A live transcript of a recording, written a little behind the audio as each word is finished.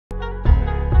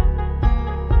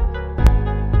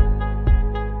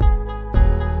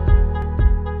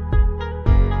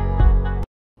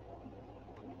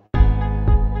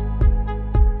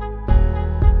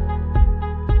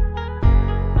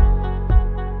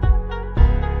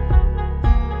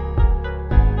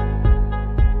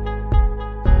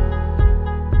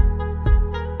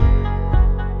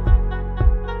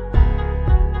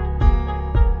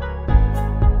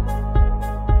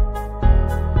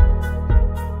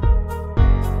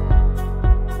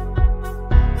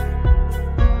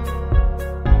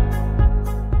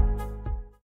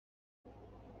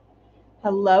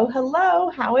Hello, hello.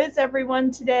 How is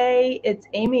everyone today? It's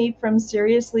Amy from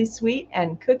Seriously Sweet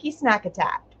and Cookie Snack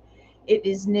Attack. It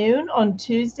is noon on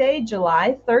Tuesday,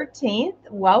 July 13th.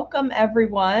 Welcome,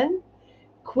 everyone.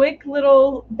 Quick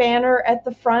little banner at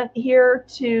the front here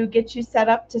to get you set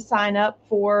up to sign up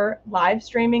for live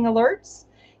streaming alerts.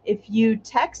 If you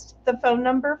text the phone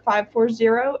number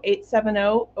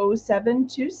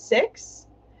 540-870-0726,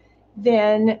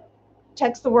 then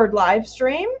text the word live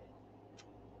stream.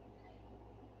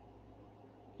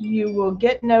 You will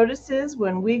get notices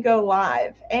when we go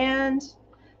live. And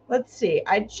let's see,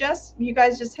 you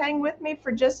guys just hang with me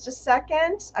for just a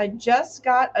second. I just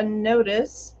got a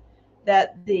notice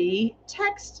that the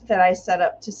text that I set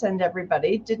up to send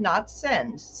everybody did not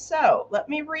send. So let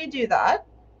me redo that.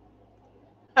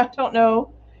 I don't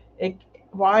know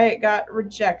why it got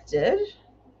rejected.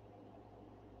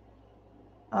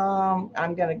 I'm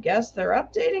going to guess they're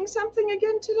updating something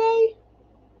again today.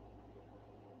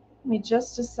 Give me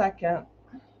just a second.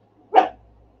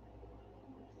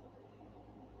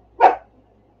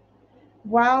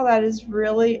 Wow, that is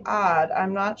really odd.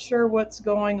 I'm not sure what's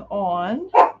going on,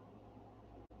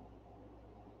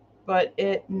 but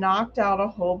it knocked out a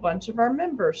whole bunch of our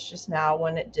members just now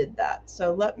when it did that.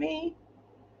 So let me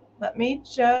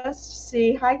just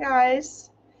see. Hi,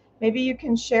 guys. Maybe you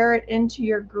can share it into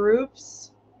your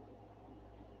groups.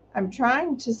 I'm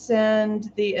trying to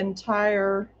send the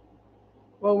entire,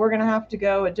 well, we're going to have to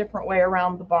go a different way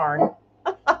around the barn.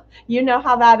 You know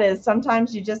how that is.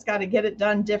 Sometimes you just got to get it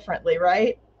done differently,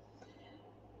 right?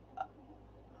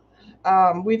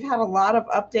 We've had a lot of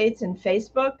updates in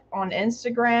Facebook, on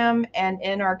Instagram, and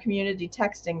in our community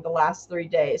texting the last 3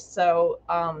 days. So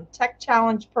tech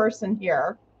challenge person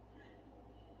here.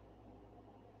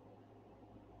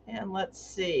 And let's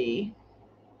see.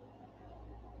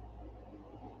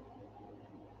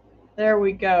 There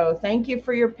we go. Thank you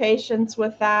for your patience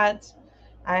with that.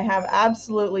 I have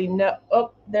absolutely no,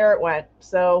 oh, there it went.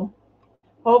 So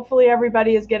hopefully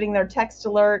everybody is getting their text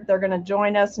alert. They're going to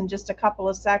join us in just a couple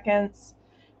of seconds.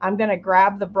 I'm going to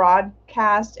grab the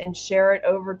broadcast and share it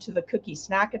over to the Cookie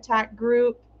Snack Attack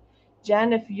group.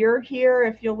 Jen, if you're here,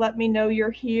 if you'll let me know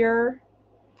you're here,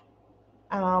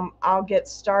 I'll get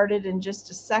started in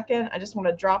just a second. I just want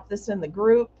to drop this in the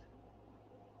group.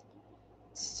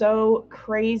 So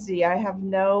crazy. I have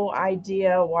no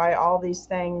idea why all these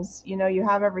things, you know, you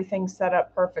have everything set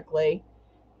up perfectly,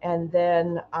 and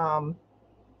then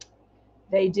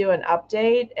they do an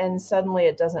update and suddenly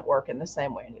it doesn't work in the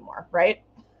same way anymore, right?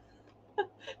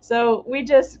 So we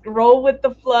just roll with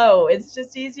the flow. It's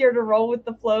just easier to roll with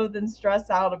the flow than stress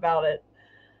out about it.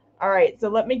 All right, so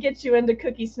let me get you into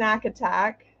Cookie Snack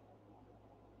Attack.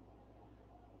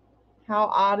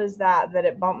 How odd is that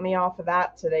it bumped me off of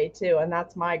that today too, and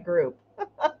that's my group.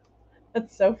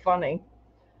 That's so funny.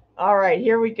 All right,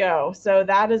 here we go. So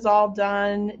that is all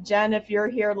done. Jen, if you're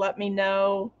here, let me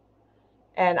know.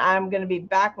 And I'm going to be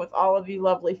back with all of you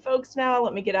lovely folks now.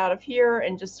 Let me get out of here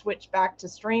and just switch back to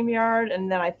StreamYard, and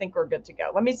then I think we're good to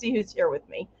go. Let me see who's here with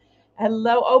me.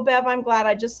 Hello. Oh, Bev, I'm glad.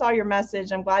 I just saw your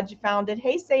message. I'm glad you found it.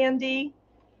 Hey, Sandy.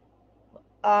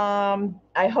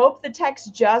 I hope the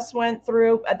text just went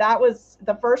through. That was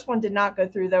the first one, did not go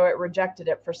through, though. It rejected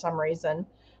it for some reason.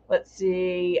 Let's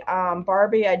see.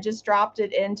 Barbie, I just dropped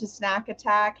it into Snack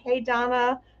Attack. Hey,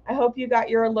 Donna. I hope you got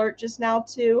your alert just now,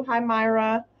 too. Hi,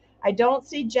 Myra. I don't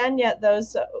see Jen yet, though.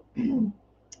 So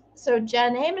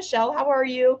Jen, hey, Michelle, how are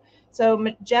you? So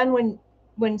Jen,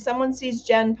 when someone sees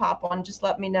Jen pop on, just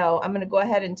let me know. I'm going to go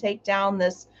ahead and take down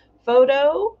this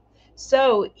photo.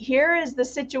 So here is the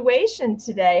situation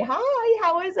today. Hi,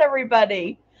 how is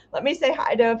everybody? Let me say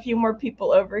hi to a few more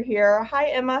people over here. Hi,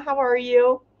 Emma, how are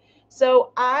you?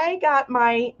 So I got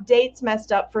my dates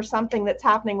messed up for something that's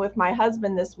happening with my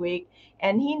husband this week,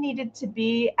 and he needed to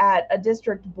be at a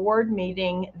district board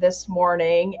meeting this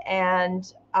morning.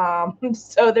 And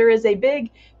so there is a big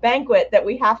banquet that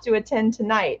we have to attend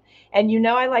tonight. And you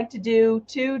know I like to do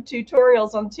 2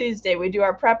 tutorials on Tuesday. We do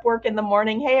our prep work in the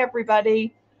morning. Hey,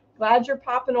 everybody. Glad you're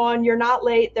popping on. You're not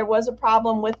late. There was a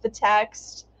problem with the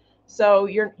text. So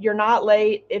you're not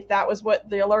late. If that was what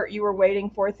the alert you were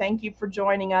waiting for, thank you for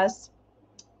joining us.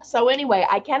 So anyway,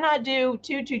 I cannot do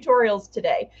 2 tutorials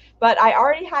today, but I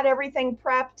already had everything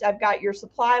prepped. I've got your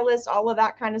supply list, all of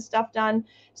that kind of stuff done.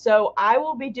 So I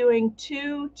will be doing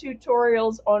 2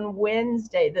 tutorials on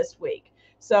Wednesday this week.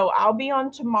 So I'll be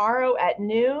on tomorrow at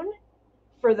noon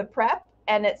for the prep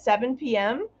and at 7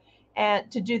 p.m. and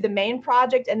to do the main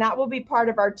project, and that will be part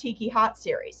of our Tiki Hot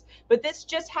series. But this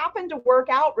just happened to work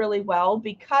out really well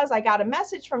because I got a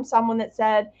message from someone that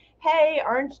said, hey,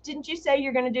 didn't you say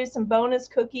you're going to do some bonus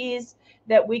cookies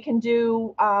that we can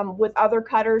do with other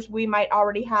cutters we might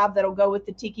already have that'll go with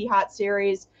the Tiki Hot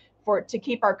series to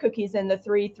keep our cookies in the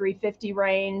 350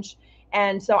 range.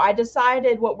 And so I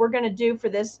decided what we're going to do for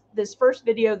this first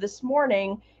video this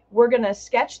morning, we're going to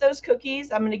sketch those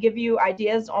cookies. I'm going to give you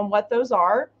ideas on what those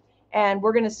are, and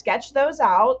we're going to sketch those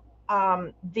out.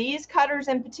 These cutters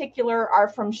in particular are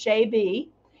from Shea B,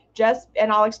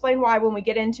 and I'll explain why when we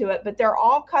get into it, but they're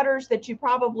all cutters that you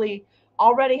probably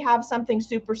already have something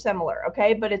super similar,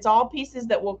 okay? But it's all pieces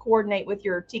that will coordinate with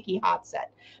your Tiki Hot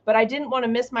set. But I didn't want to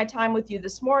miss my time with you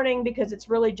this morning because it's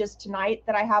really just tonight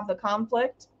that I have the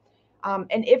conflict.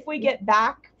 And if we get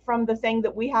back from the thing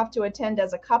that we have to attend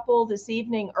as a couple this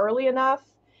evening early enough,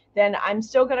 then I'm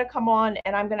still going to come on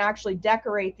and I'm going to actually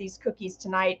decorate these cookies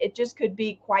tonight. It just could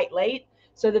be quite late.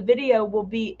 So the video will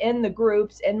be in the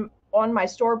groups and on my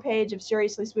store page of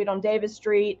Seriously Sweet on Davis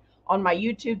Street, on my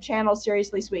YouTube channel,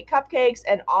 Seriously Sweet Cupcakes,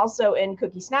 and also in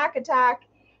Cookie Snack Attack.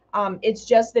 It's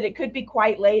just that it could be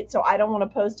quite late, so I don't want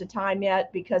to post a time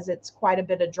yet because it's quite a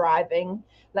bit of driving.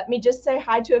 Let me just say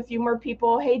hi to a few more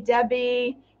people. Hey,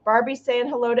 Debbie. Barbie saying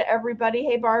hello to everybody.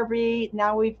 Hey, Barbie.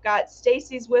 Now we've got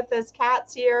Stacy's with us.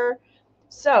 Kat's here.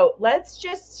 So let's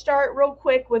just start real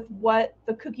quick with what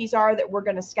the cookies are that we're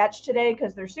going to sketch today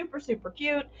because they're super, super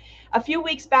cute. A few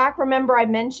weeks back, remember I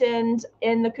mentioned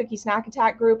in the Cookie Snack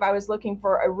Attack group, I was looking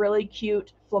for a really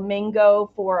cute flamingo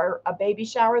for a baby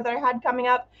shower that I had coming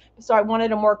up. So I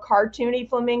wanted a more cartoony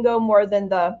flamingo more than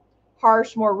the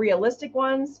harsh, more realistic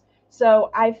ones.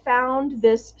 So I found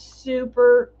this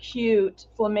super cute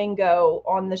flamingo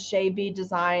on the Shea B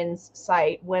Designs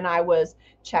site when I was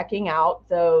checking out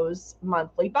those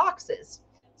monthly boxes.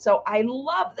 So I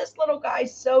love this little guy,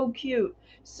 so cute.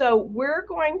 So we're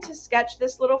going to sketch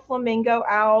this little flamingo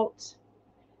out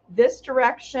this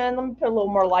direction. Let me put a little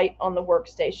more light on the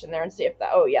workstation there and see if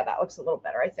that, oh yeah, that looks a little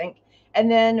better, I think. And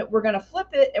then we're going to flip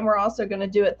it and we're also going to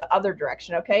do it the other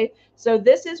direction, okay? So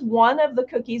this is one of the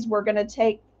cookies we're going to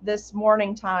take this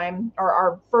morning time, or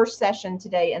our first session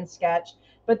today in sketch.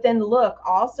 But then look,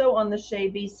 also on the Shea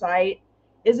B site,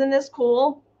 isn't this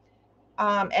cool?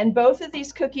 And both of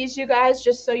these cookies, you guys,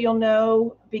 just so you'll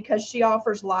know, because she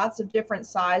offers lots of different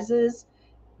sizes,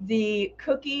 the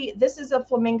cookie, this is a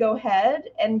flamingo head,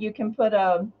 and you can put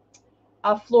a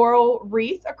floral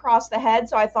wreath across the head.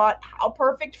 So I thought, how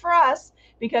perfect for us,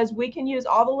 because we can use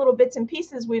all the little bits and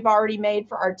pieces we've already made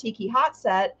for our Tiki Hot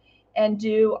set and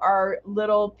do our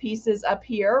little pieces up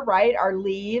here, right? Our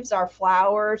leaves, our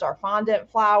flowers, our fondant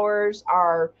flowers,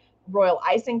 our royal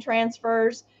icing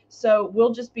transfers. So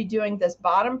we'll just be doing this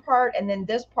bottom part, and then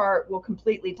this part will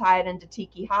completely tie it into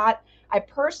Tiki Hot. I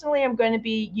personally am going to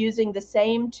be using the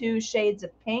same 2 shades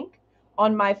of pink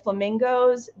on my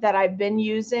flamingos that I've been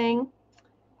using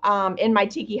in my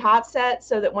Tiki Hot set,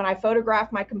 so that when I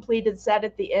photograph my completed set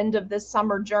at the end of this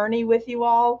summer journey with you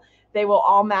all, they will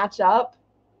all match up.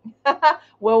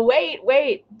 Well,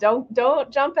 wait, don't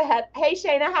jump ahead. Hey,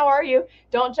 Shayna, how are you?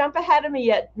 Don't jump ahead of me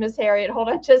yet, Miss Harriet. Hold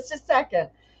on just a second.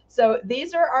 So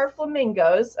these are our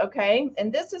flamingos, okay?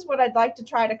 And this is what I'd like to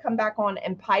try to come back on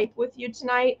and pipe with you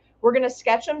tonight. We're going to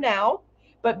sketch them now,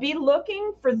 but be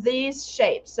looking for these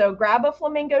shapes. So grab a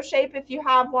flamingo shape if you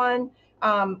have one.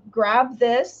 Grab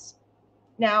this.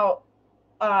 Now,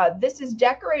 this is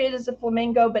decorated as a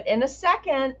flamingo, but in a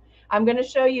second, I'm going to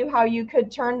show you how you could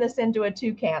turn this into a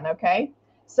toucan, okay?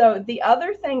 So the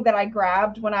other thing that I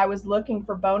grabbed when I was looking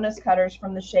for bonus cutters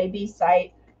from the Shea B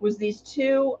site was these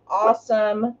 2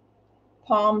 awesome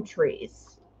palm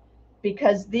trees,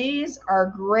 because these are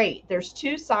great. There's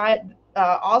 2 sides.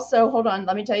 Also, hold on,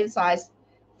 let me tell you the size.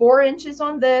 4 inches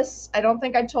on this. I don't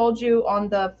think I told you on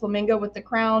the flamingo with the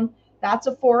crown. That's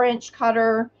a 4-inch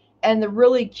cutter. And the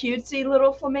really cutesy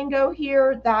little flamingo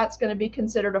here, that's going to be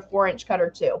considered a 4-inch cutter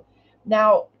too.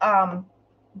 Now,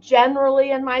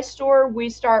 generally in my store, we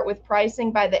start with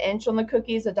pricing by the inch on the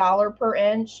cookies, $1 per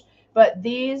inch. But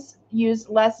these use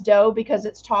less dough because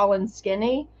it's tall and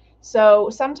skinny. So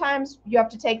sometimes you have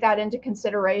to take that into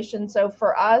consideration. So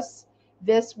for us,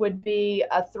 this would be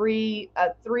a 3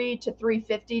 to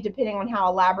 350, depending on how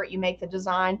elaborate you make the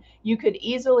design. You could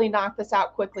easily knock this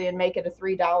out quickly and make it a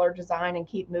 $3 design and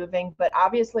keep moving. But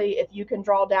obviously, if you can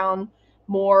draw down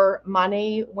more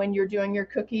money when you're doing your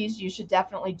cookies, you should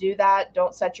definitely do that.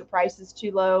 Don't set your prices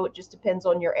too low. It just depends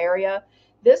on your area.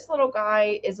 This little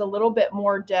guy is a little bit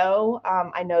more dough.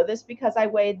 I know this because I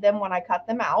weighed them when I cut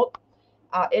them out.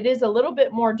 It is a little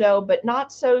bit more dough, but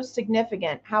not so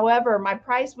significant. However, my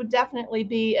price would definitely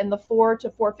be in the $4 to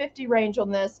 $4.50 range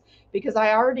on this, because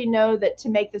I already know that to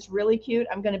make this really cute,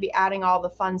 I'm going to be adding all the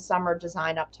fun summer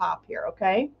design up top here,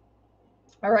 okay?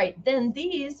 All right, then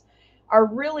these are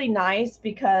really nice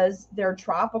because they're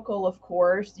tropical, of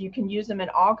course. You can use them in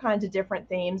all kinds of different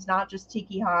themes, not just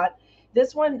Tiki Hot.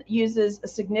 This one uses a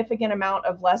significant amount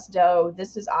of less dough.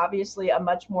 This is obviously a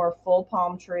much more full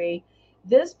palm tree.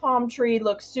 This palm tree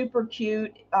looks super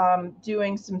cute,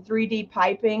 doing some 3D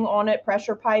piping on it,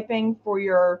 pressure piping for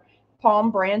your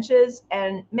palm branches,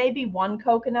 and maybe one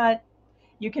coconut.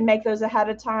 You can make those ahead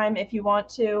of time if you want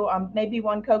to. Maybe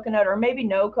one coconut or maybe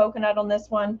no coconut on this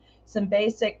one. Some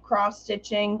basic cross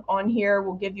stitching on here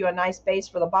will give you a nice base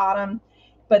for the bottom.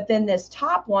 But then this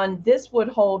top one, this would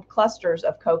hold clusters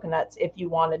of coconuts if you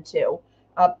wanted to,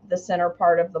 up the center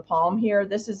part of the palm here.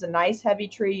 This is a nice heavy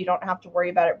tree. You don't have to worry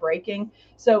about it breaking.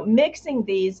 So mixing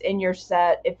these in your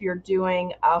set, if you're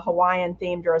doing a Hawaiian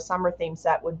themed or a summer themed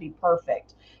set, would be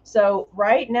perfect. So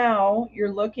right now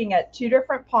you're looking at two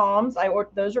different palms.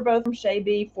 Those are both from Shea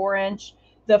B, 4-inch.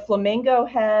 The flamingo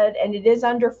head, and it is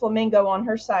under flamingo on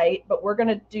her site, but we're going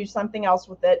to do something else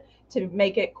with it to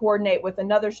make it coordinate with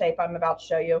another shape I'm about to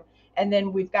show you. And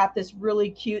then we've got this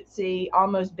really cutesy,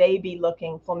 almost baby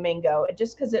looking flamingo,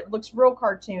 just because it looks real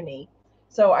cartoony.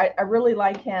 So I really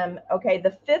like him. Okay,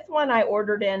 the fifth one I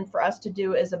ordered in for us to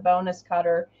do as a bonus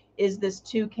cutter is this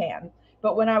toucan.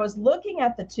 But when I was looking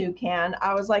at the toucan,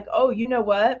 I was like, oh, you know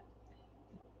what?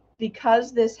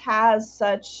 Because this has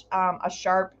such a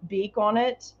sharp beak on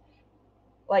it,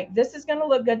 like this is going to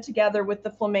look good together with the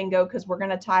flamingo because we're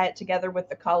going to tie it together with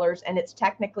the colors, and it's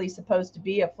technically supposed to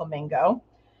be a flamingo.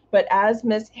 But as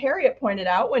Miss Harriet pointed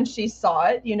out when she saw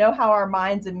it, you know how our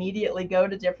minds immediately go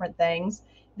to different things.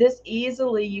 This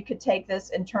easily, you could take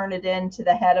this and turn it into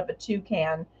the head of a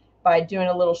toucan by doing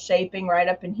a little shaping right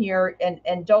up in here.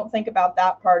 And don't think about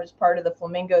that part as part of the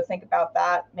flamingo. Think about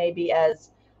that maybe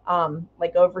as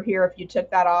like over here. If you took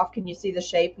that off, can you see the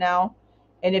shape now?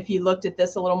 And if you looked at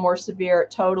this a little more severe,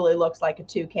 it totally looks like a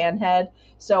toucan head.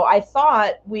 So I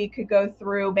thought we could go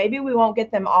through, maybe we won't get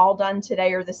them all done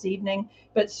today or this evening,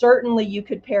 but certainly you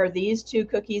could pair these two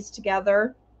cookies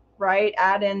together, right?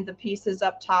 Add in the pieces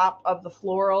up top of the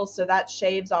florals, so that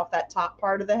shaves off that top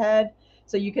part of the head.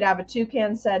 So you could have a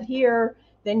toucan set here.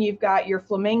 Then you've got your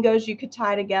flamingos you could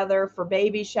tie together for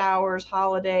baby showers,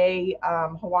 holiday,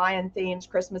 Hawaiian themes,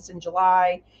 Christmas in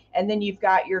July. And then you've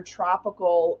got your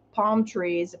tropical palm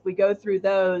trees. If we go through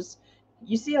those,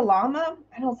 you see a llama?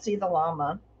 I don't see the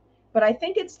llama, but I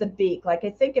think it's the beak. Like,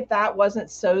 I think if that wasn't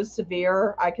so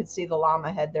severe, I could see the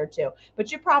llama head there too.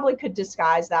 But you probably could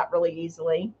disguise that really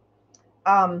easily.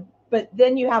 But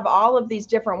then you have all of these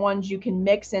different ones you can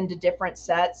mix into different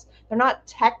sets. They're not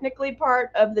technically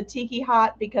part of the Tiki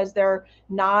Hot because they're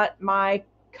not my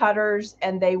cutters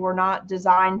and they were not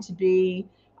designed to be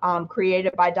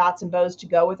created by Dots and Bows to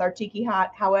go with our Tiki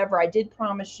Hot. However, I did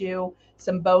promise you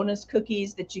some bonus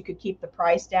cookies that you could keep the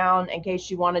price down in case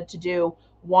you wanted to do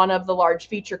one of the large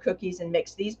feature cookies and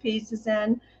mix these pieces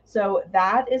in. So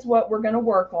that is what we're going to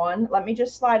work on. Let me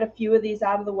just slide a few of these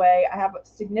out of the way. I have a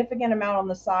significant amount on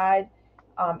the side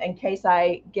in case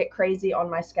I get crazy on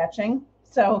my sketching.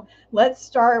 So let's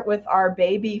start with our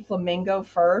baby flamingo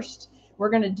first. We're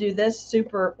going to do this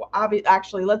super obvious.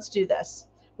 Actually, let's do this.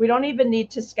 We don't even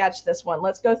need to sketch this one.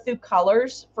 Let's go through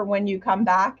colors for when you come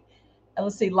back. And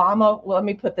let's see, llama. Well, let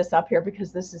me put this up here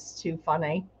because this is too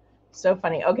funny. So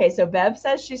funny. Okay, so Bev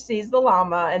says she sees the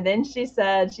llama, and then she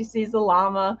said she sees the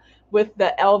llama with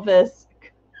the Elvis,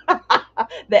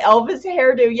 the Elvis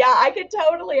hairdo. Yeah, I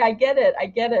get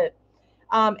it.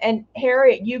 And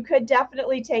Harriet, you could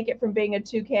definitely take it from being a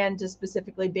toucan to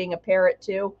specifically being a parrot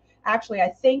too. Actually, I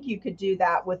think you could do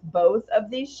that with both of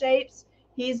these shapes.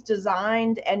 He's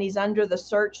designed and he's under the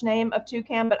search name of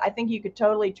toucan, but I think you could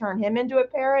totally turn him into a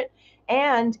parrot.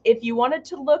 And if you wanted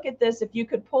to look at this, if you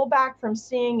could pull back from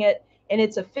seeing it in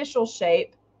its official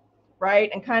shape, right,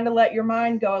 and kind of let your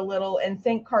mind go a little and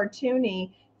think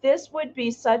cartoony, this would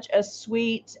be such a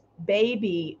sweet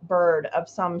baby bird of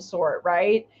some sort,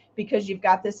 right? Because you've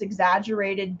got this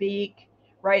exaggerated beak,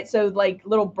 right? So like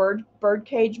little bird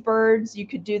cage birds, you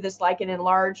could do this like an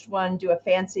enlarged one, do a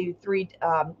fancy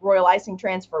royal icing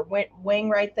transfer wing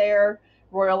right there,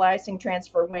 royal icing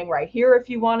transfer wing right here if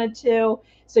you wanted to.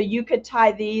 So you could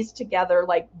tie these together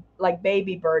like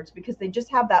baby birds because they just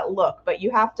have that look, but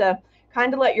you have to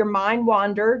kind of let your mind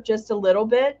wander just a little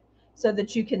bit so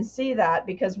that you can see that,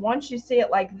 because once you see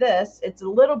it like this, it's a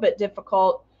little bit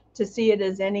difficult to see it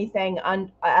as anything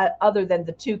other than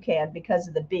the toucan because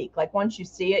of the beak. Like once you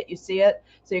see it, you see it.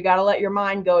 So you got to let your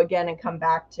mind go again and come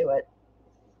back to it.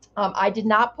 I did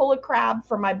not pull a crab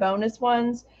for my bonus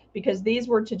ones because these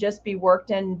were to just be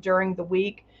worked in during the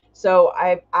week. So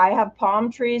I have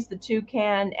palm trees, the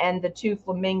toucan, and the 2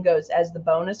 flamingos as the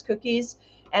bonus cookies.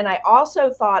 And I also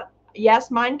thought,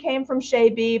 yes, mine came from Shea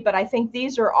B, but I think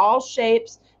these are all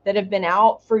shapes that have been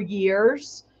out for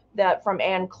years, that from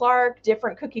Ann Clark,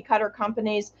 different cookie cutter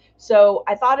companies. So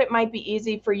I thought it might be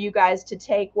easy for you guys to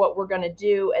take what we're going to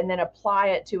do and then apply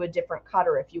it to a different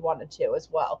cutter if you wanted to as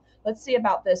well. Let's see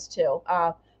about this too.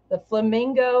 The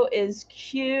Flamingo is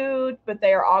cute, but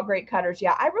they are all great cutters.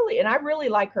 Yeah, I really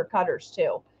like her cutters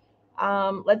too.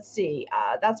 Let's see.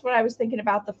 That's what I was thinking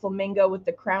about, the Flamingo with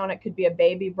the crown. It could be a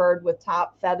baby bird with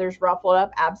top feathers ruffled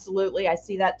up. Absolutely. I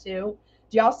see that too.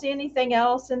 Do y'all see anything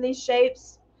else in these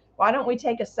shapes? Why don't we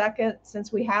take a second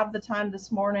since we have the time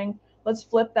this morning? Let's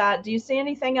flip that. Do you see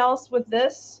anything else with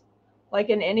this? Like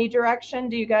in any direction?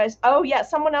 Do you guys? Oh, yeah.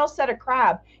 Someone else said a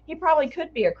crab. He probably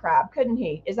could be a crab, couldn't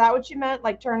he? Is that what you meant?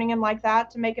 Like turning him like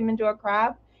that to make him into a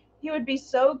crab? He would be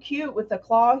so cute with the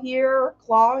claw here,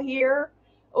 claw here.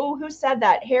 Oh, who said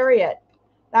that? Harriet.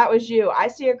 That was you. I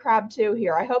see a crab too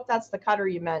here. I hope that's the cutter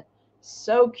you meant.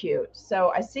 So cute.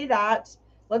 So I see that.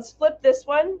 Let's flip this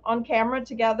one on camera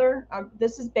together.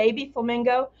 This is baby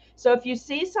flamingo. So if you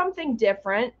see something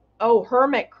different, oh,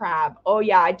 hermit crab. Oh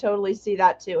yeah, I totally see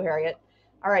that too, Harriet.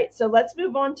 All right, so let's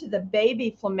move on to the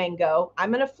baby flamingo. I'm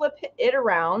going to flip it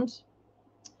around.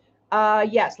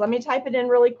 Yes, let me type it in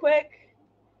really quick.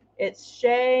 It's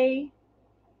Shea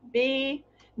B.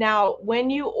 Now, when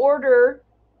you order,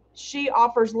 she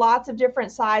offers lots of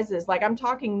different sizes. Like I'm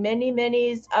talking mini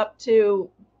minis up to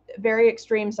very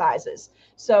extreme sizes.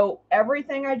 So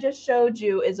everything I just showed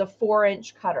you is a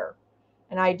 4-inch cutter.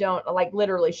 And I don't, like,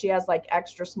 literally, she has like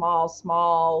extra small,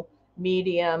 small,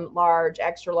 medium, large,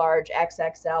 extra large,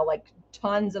 XXL, like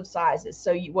tons of sizes.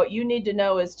 So what you need to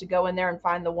know is to go in there and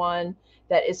find the one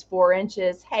that is 4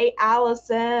 inches. Hey,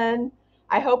 Allison,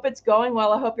 I hope it's going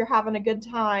well. I hope you're having a good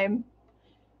time.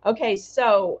 Okay,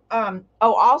 so,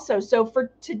 also, so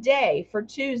for today, for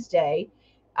Tuesday,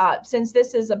 since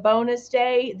this is a bonus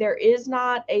day, there is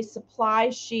not a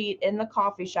supply sheet in the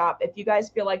coffee shop. If you guys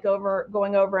feel like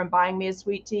going over and buying me a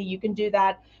sweet tea, you can do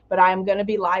that. But I am going to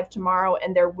be live tomorrow,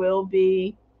 and there will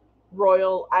be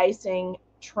royal icing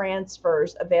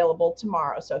transfers available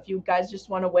tomorrow. So if you guys just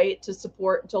want to wait to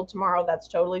support until tomorrow, that's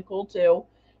totally cool too.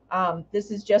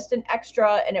 This is just an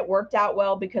extra, and it worked out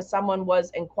well because someone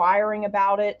was inquiring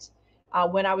about it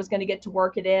when I was going to get to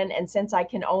work it in. And since I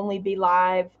can only be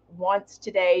live once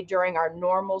today during our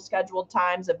normal scheduled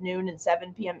times of noon and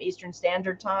 7 p.m. Eastern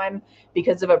Standard Time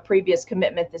because of a previous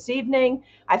commitment this evening,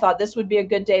 I thought this would be a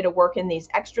good day to work in these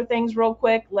extra things real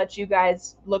quick, let you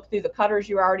guys look through the cutters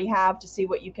you already have to see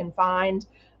what you can find.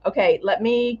 Okay, let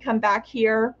me come back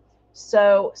here.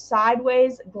 So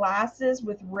sideways glasses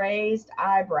with raised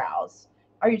eyebrows.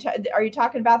 Are you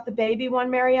talking about the baby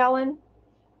one, Mary Ellen?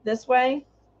 This way?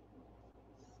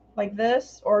 Like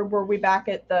this? Or were we back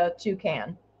at the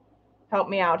toucan? Help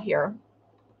me out here.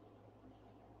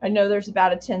 I know there's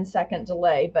about a 10-second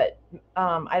delay, but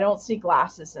I don't see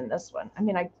glasses in this one. I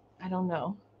mean, I don't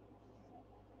know.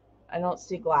 I don't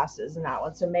see glasses in that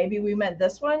one. So maybe we meant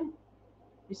this one?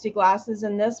 You see glasses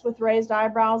in this with raised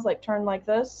eyebrows, like turned like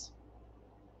this?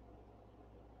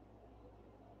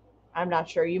 I'm not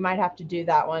sure. You might have to do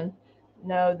that one.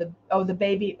 No, the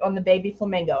baby on the baby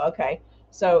flamingo. Okay.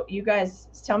 So you guys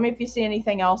tell me if you see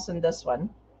anything else in this one.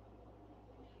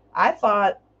 I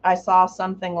thought I saw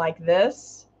something like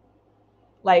this.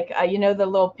 Like, you know, the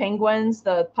little penguins,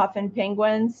 the puffin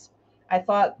penguins. I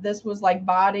thought this was like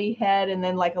body, head, and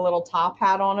then like a little top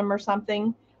hat on them or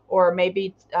something. Or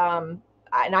maybe, and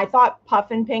I thought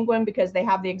puffin penguin because they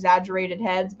have the exaggerated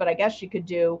heads, but I guess you could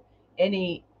do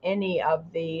any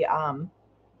of the,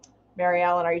 Mary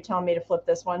Ellen, are you telling me to flip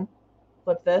this one?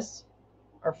 Flip this?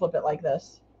 Or flip it like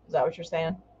this? Is that what you're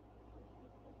saying?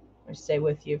 Let me stay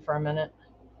with you for a minute.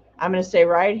 I'm going to stay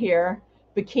right here.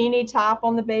 Bikini top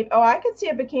on the baby. Oh, I could see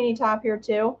a bikini top here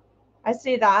too. I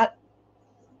see that.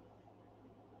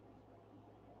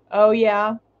 Oh,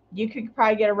 yeah. You could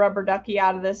probably get a rubber ducky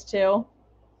out of this too.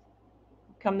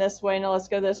 Come this way. Now let's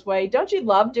go this way. Don't you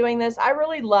love doing this? I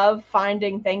really love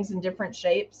finding things in different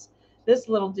shapes. This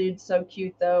little dude's so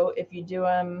cute though. If you do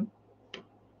him,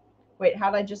 wait,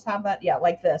 how'd I just have that? Yeah,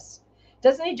 like this.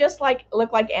 Doesn't he just like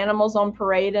look like animals on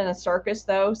parade in a circus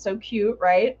though? So cute,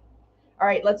 right? All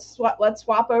right, let's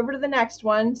swap over to the next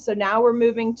one. So now we're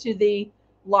moving to the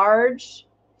large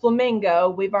flamingo.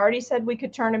 We've already said we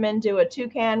could turn him into a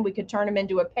toucan. We could turn him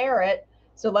into a parrot.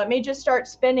 So let me just start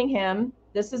spinning him.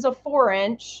 This is a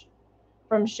 4-inch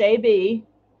from Shea B.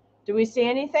 Do we see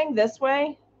anything this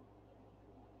way?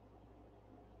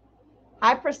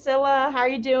 Hi, Priscilla. How are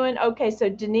you doing? Okay, so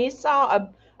Denise saw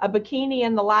a bikini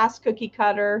in the last cookie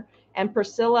cutter, and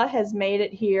Priscilla has made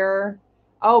it here.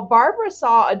 Oh, Barbara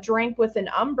saw a drink with an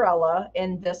umbrella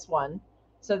in this one.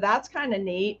 So that's kind of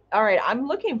neat. All right, I'm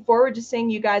looking forward to seeing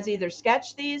you guys either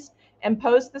sketch these and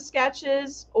post the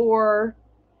sketches, or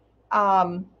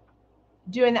um,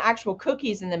 doing the actual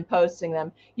cookies and then posting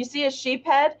them. You see a sheep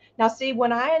head? Now see,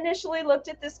 when I initially looked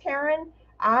at this, Karen,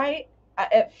 I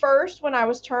at first when I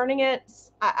was turning it,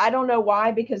 I don't know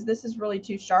why, because this is really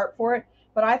too sharp for it,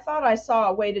 but I thought I saw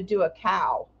a way to do a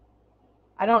cow.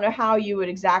 I don't know how you would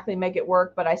exactly make it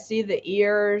work, but I see the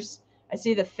ears, I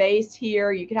see the face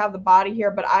here. You could have the body here,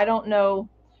 but I don't know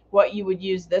what you would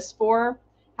use this for.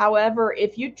 However,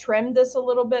 if you trimmed this a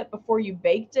little bit before you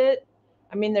baked it,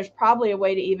 I mean, there's probably a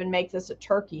way to even make this a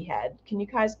turkey head. Can you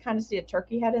guys kind of see a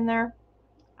turkey head in there?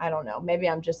 I don't know. Maybe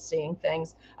I'm just seeing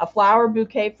things. A flower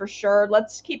bouquet for sure.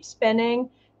 Let's keep spinning.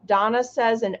 Donna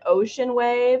says an ocean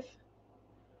wave.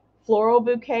 Floral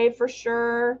bouquet for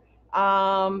sure.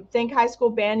 Think high school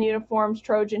band uniforms,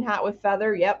 Trojan hat with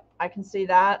feather. Yep, I can see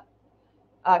that.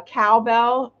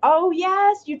 Cowbell. Oh,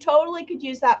 yes, you totally could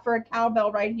use that for a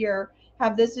cowbell right here.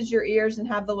 Have this as your ears and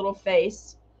have the little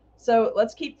face. So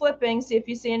let's keep flipping, see if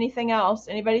you see anything else.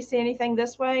 Anybody see anything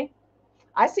this way?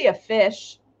 I see a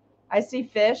fish. I see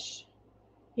fish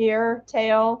here,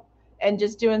 tail, and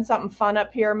just doing something fun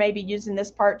up here, maybe using this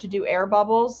part to do air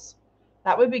bubbles.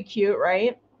 That would be cute,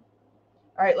 right?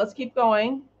 All right, let's keep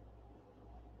going.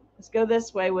 Let's go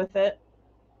this way with it.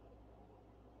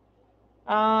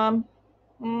 I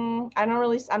don't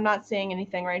really, I'm not seeing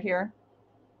anything right here.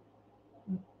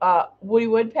 Woody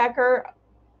woodpecker.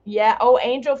 Yeah. Oh,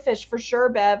 angelfish for sure,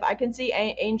 Bev. I can see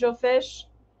angelfish.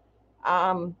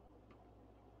 Um,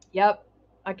 yep.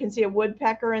 I can see a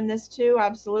woodpecker in this too.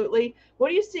 Absolutely. What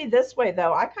do you see this way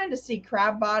though? I kind of see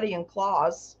crab body and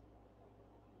claws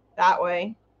that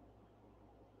way.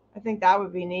 I think that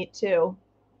would be neat too.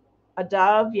 A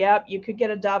dove. Yep. You could get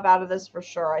a dove out of this for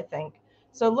sure, I think.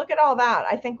 So look at all that.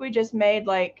 I think we just made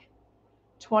like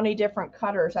 20 different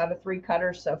cutters out of 3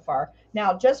 cutters so far.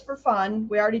 Now, just for fun,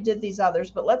 we already did these others,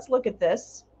 but let's look at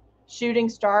this. Shooting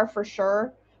star for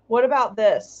sure. What about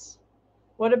this?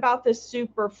 What about this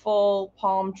super full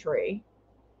palm tree?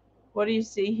 What do you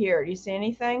see here? Do you see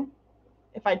anything?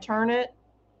 If I turn it,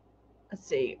 let's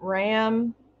see,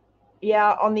 ram.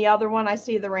 Yeah, on the other one, I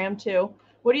see the ram too.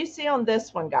 What do you see on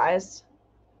this one, guys?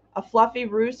 A fluffy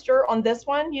rooster on this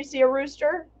one? You see a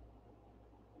rooster?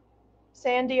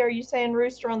 Sandy, are you saying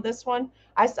rooster on this one?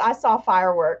 I saw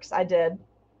fireworks. I did.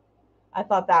 I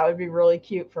thought that would be really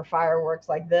cute for fireworks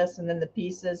like this, and then the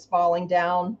pieces falling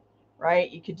down, right?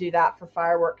 You could do that for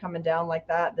firework coming down like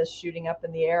that, this shooting up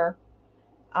in the air.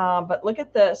 But look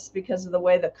at this because of the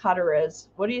way the cutter is.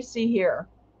 What do you see here?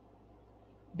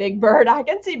 Big Bird. I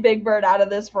can see Big Bird out of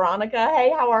this, Veronica.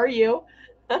 Hey, how are you?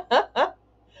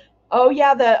 Oh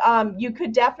yeah, you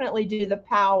could definitely do the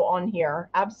POW on here.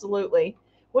 Absolutely.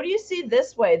 What do you see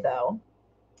this way though?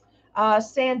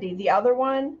 Sandy, the other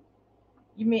one?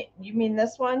 You mean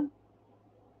this one?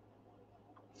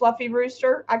 Fluffy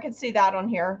Rooster? I could see that on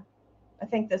here. I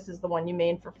think this is the one you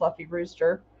mean for Fluffy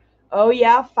Rooster. Oh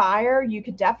yeah, fire. You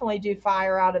could definitely do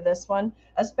fire out of this one,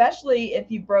 especially if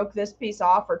you broke this piece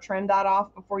off or trimmed that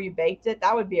off before you baked it.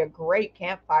 That would be a great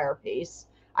campfire piece.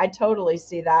 I totally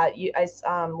see that.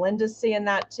 Linda's seeing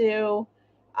that too.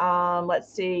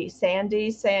 Let's see, Sandy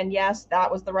saying yes,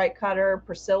 that was the right cutter.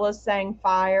 Priscilla's saying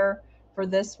fire for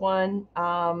this one.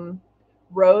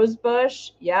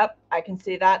 Rosebush, yep, I can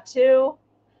see that too.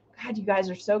 God, you guys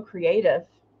are so creative.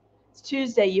 It's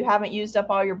Tuesday. You haven't used up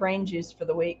all your brain juice for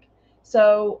the week.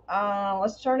 So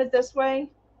let's turn it this way.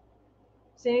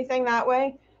 See anything that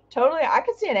way? Totally. I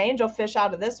could see an angelfish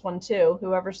out of this one too.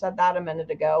 Whoever said that a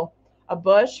minute ago. A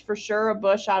bush, for sure, a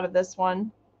bush out of this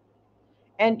one.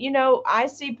 And, you know, I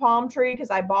see palm tree because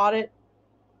I bought it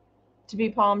to be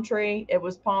palm tree. It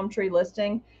was palm tree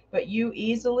listing. But you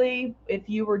easily, if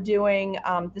you were doing,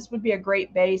 this would be a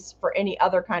great base for any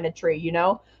other kind of tree, you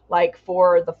know, like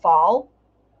for the fall.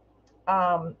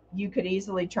 You could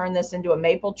easily turn this into a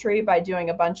maple tree by doing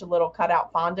a bunch of little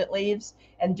cutout fondant leaves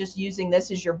and just using this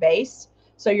as your base.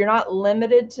 So you're not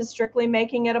limited to strictly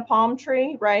making it a palm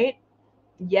tree, right?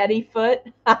 Yeti foot.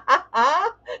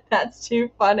 That's too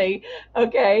funny.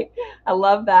 Okay. I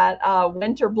love that.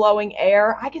 Winter blowing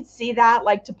air. I could see that,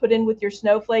 like to put in with your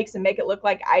snowflakes and make it look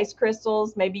like ice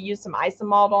crystals, maybe use some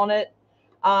isomalt on it.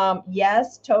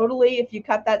 Yes, totally. If you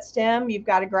cut that stem, you've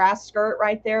got a grass skirt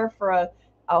right there for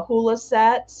a hula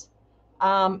set.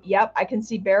 Yep, I can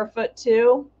see barefoot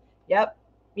too. Yep.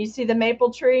 You see the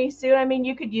maple tree? See what I mean?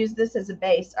 You could use this as a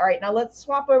base. All right, now let's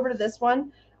swap over to this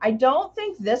one. I don't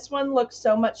think this one looks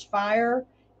so much fire.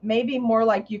 Maybe more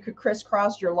like you could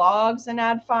crisscross your logs and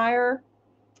add fire.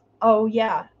 Oh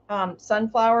yeah,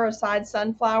 sunflower, a side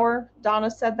sunflower.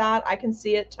 Donna said that. I can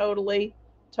see it totally,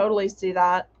 totally see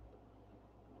that.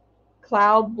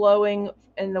 Cloud blowing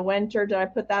in the winter. Did I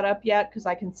put that up yet? Because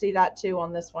I can see that too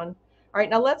on this one. All right,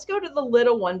 now let's go to the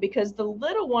little one because the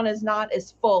little one is not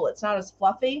as full. It's not as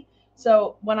fluffy.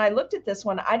 So when I looked at this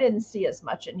one, I didn't see as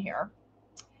much in here.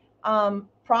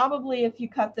 Probably if you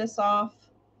cut this off,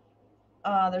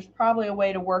 there's probably a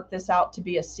way to work this out to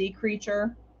be a sea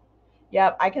creature.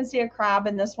 Yep, I can see a crab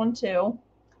in this one too.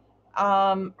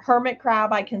 Hermit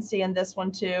crab I can see in this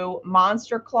one too.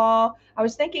 Monster claw. I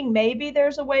was thinking maybe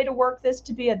there's a way to work this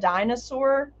to be a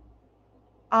dinosaur.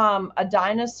 A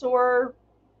dinosaur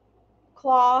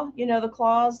claw, you know, the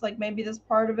claws, like maybe this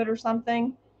part of it or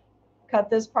something. Cut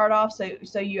this part off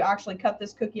so you actually cut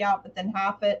this cookie out, but then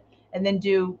half it, and then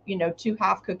do, you know, 2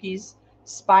 half cookies.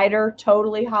 Spider,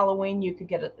 totally Halloween. You could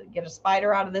get a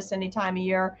spider out of this any time of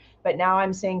year. But now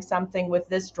I'm seeing something with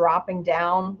this dropping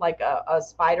down, like a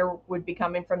spider would be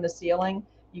coming from the ceiling.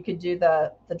 You could do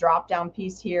the drop down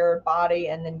piece here, body,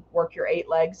 and then work your 8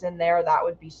 legs in there. That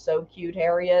would be so cute,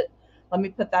 Harriet. Let me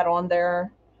put that on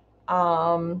there.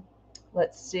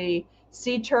 Let's see,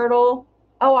 sea turtle.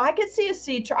 Oh, I could see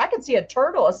I could see a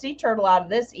sea turtle out of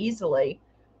this easily.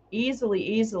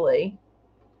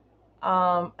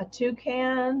 A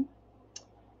toucan,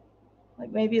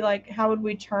 like maybe like how would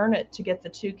we turn it to get the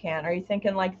toucan? Are you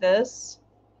thinking like this,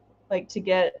 like to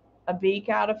get a beak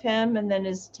out of him and then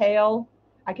his tail?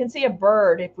 I can see a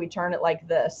bird if we turn it like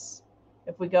this.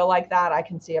 If we go like that, I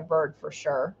can see a bird for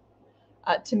sure.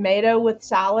 Tomato with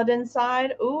salad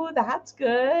inside. Ooh, that's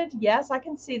good. Yes, I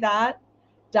can see that.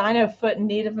 Dino foot in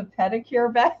need of a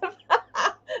pedicure, Bev.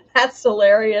 That's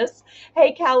hilarious.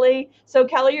 Hey, Kelly. So,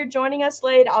 Kelly, you're joining us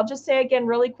late. I'll just say again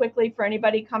really quickly for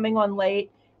anybody coming on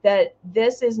late that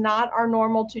this is not our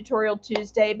normal Tutorial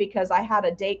Tuesday because I had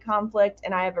a date conflict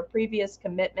and I have a previous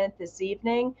commitment this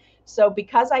evening. So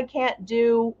because I can't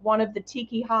do one of the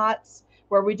Tiki Hots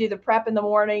where we do the prep in the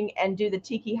morning and do the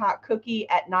Tiki Hot cookie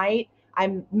at night,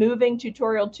 I'm moving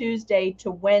Tutorial Tuesday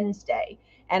to Wednesday.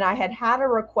 And I had a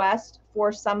request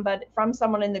for from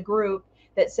someone in the group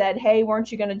that said, hey,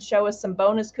 weren't you going to show us some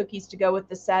bonus cookies to go with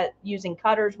the set using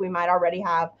cutters we might already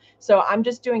have? So I'm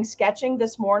just doing sketching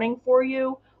this morning for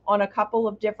you on a couple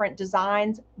of different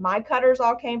designs. My cutters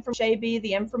all came from Shaby.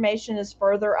 The information is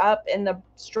further up in the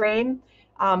stream.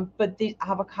 But the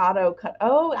avocado cut,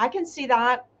 oh, I can see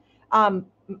that.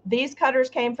 These cutters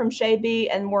came from Shaby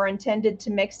and were intended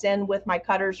to mix in with my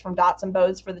cutters from Dots and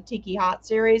Bows for the Tiki Hot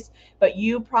series, but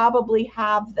you probably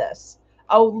have this.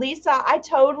 Oh, Lisa, I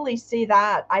totally see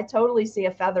that. I totally see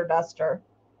a feather duster.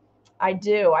 I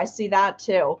do. I see that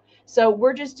too. So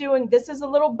we're just doing, this is a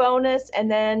little bonus, and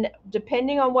then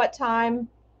depending on what time,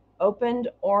 opened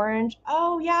orange.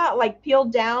 Oh yeah, like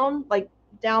peeled down, like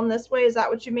down this way. Is that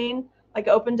what you mean? Like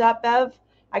opened up, Bev?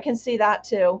 I can see that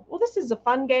too. Well, this is a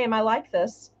fun game. I like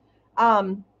this.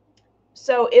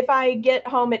 So if I get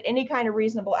home at any kind of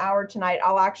reasonable hour tonight,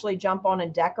 I'll actually jump on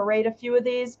and decorate a few of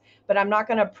these, but I'm not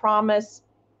going to promise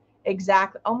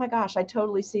exactly. Oh my gosh, I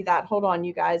totally see that. Hold on,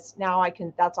 you guys. Now I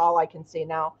can, that's all I can see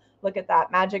now. Look at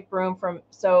that magic broom from,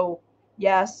 so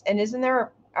yes. And isn't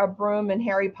there a broom in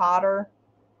Harry Potter?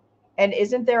 And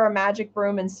isn't there a magic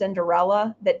broom in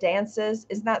Cinderella that dances?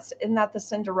 Isn't that the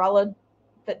Cinderella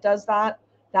that does that?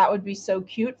 That would be so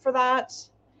cute for that.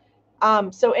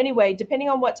 So anyway, depending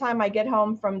on what time I get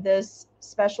home from this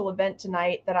special event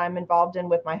tonight that I'm involved in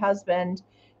with my husband,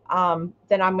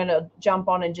 then I'm going to jump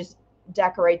on and just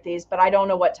decorate these, but I don't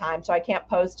know what time, so I can't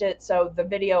post it. So the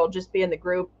video will just be in the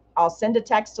group. I'll send a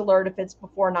text alert if it's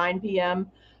before 9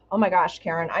 p.m. Oh my gosh,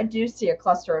 Karen, I do see a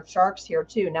cluster of sharks here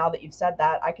too. Now that you've said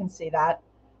that, I can see that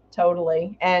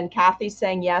totally. And Kathy's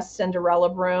saying yes, Cinderella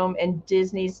broom, and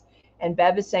Disney's, and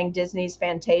Bev is saying Disney's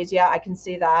Fantasia. I can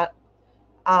see that.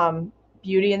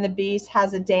 Beauty and the Beast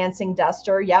has a dancing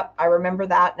duster. Yep, I remember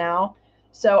that now.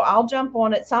 So I'll jump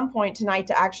on at some point tonight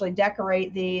to actually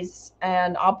decorate these,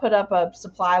 and I'll put up a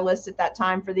supply list at that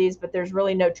time for these, but there's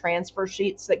really no transfer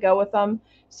sheets that go with them.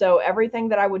 So everything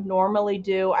that I would normally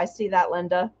do, I see that,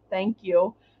 Linda. Thank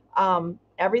you.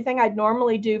 Everything I'd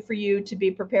normally do for you to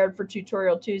be prepared for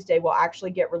Tutorial Tuesday will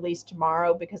actually get released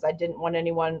tomorrow because I didn't want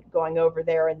anyone going over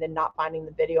there and then not finding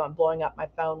the video and blowing up my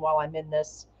phone while I'm in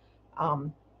this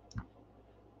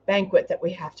banquet that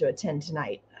we have to attend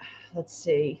tonight. Let's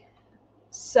see.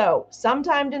 So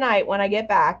sometime tonight when I get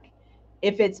back,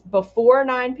 if it's before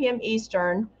 9 p.m.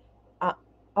 Eastern,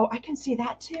 oh, I can see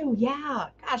that too. Yeah.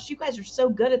 Gosh, you guys are so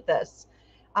good at this.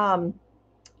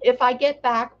 If I get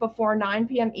back before 9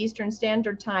 p.m. Eastern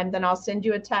Standard Time, then I'll send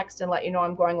you a text and let you know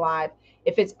I'm going live.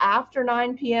 If it's after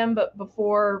 9 p.m. but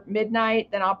before midnight,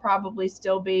 then I'll probably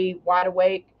still be wide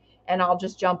awake and I'll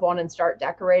just jump on and start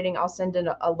decorating. I'll send an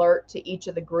alert to each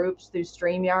of the groups through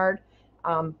StreamYard,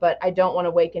 but I don't want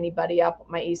to wake anybody up,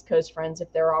 my East Coast friends,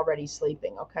 if they're already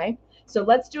sleeping, okay? So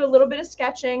let's do a little bit of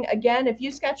sketching. Again, if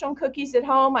you sketch on cookies at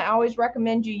home, I always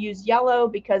recommend you use yellow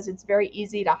because it's very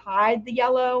easy to hide the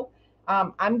yellow.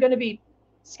 I'm going to be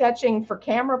sketching for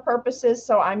camera purposes,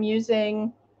 so I'm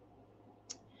using,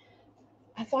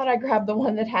 I thought I grabbed the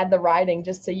one that had the writing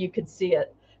just so you could see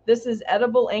it. This is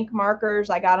edible ink markers.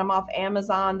 I got them off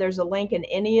Amazon. There's a link in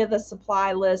any of the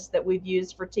supply lists that we've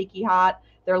used for Tiki Hot.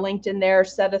 They're linked in there,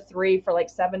 set of 3 for like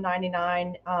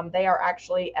 $7.99. They are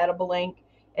actually edible ink.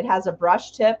 It has a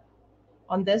brush tip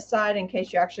on this side in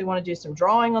case you actually want to do some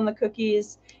drawing on the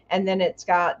cookies. And then it's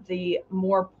got the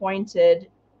more pointed,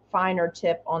 finer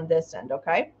tip on this end,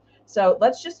 okay? So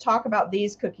let's just talk about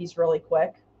these cookies really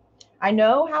quick. I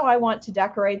know how I want to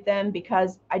decorate them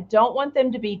because I don't want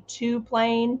them to be too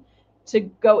plain to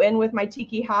go in with my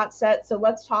Tiki Hot set. So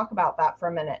let's talk about that for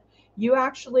a minute. You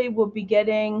actually will be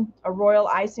getting a royal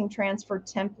icing transfer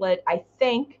template, I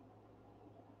think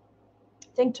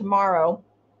tomorrow.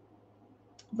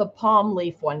 The palm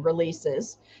leaf one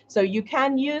releases. So you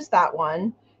can use that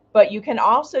one, but you can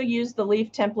also use the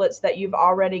leaf templates that you've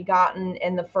already gotten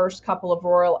in the first couple of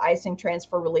royal icing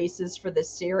transfer releases for this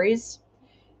series.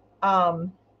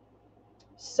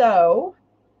 So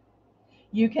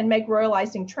you can make royal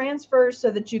icing transfers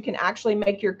so that you can actually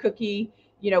make your cookie,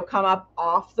 come up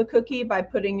off the cookie by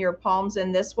putting your palms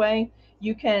in this way.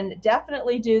 You can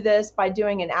definitely do this by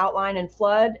doing an outline and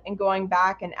flood and going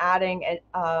back and adding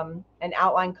an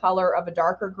outline color of a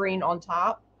darker green on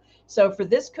top. So for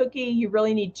this cookie, you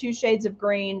really need 2 shades of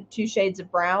green, 2 shades of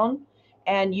brown,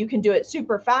 and you can do it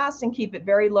super fast and keep it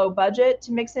very low budget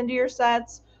to mix into your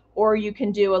sets. Or you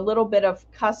can do a little bit of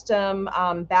custom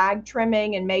bag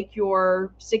trimming and make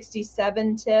your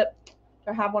 67 tip.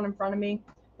 Do I have one in front of me?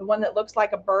 The one that looks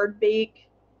like a bird beak.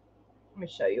 Let me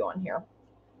show you on here.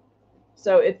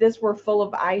 So if this were full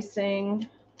of icing,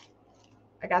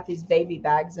 I got these baby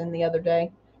bags in the other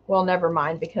day. Well, never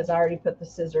mind, because I already put the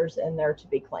scissors in there to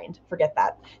be cleaned. Forget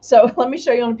that. So let me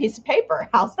show you on a piece of paper.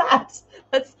 How's that?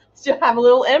 Let's still have a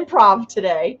little improv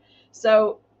today.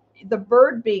 So the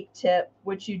bird beak tip,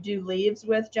 which you do leaves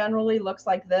with generally, looks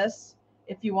like this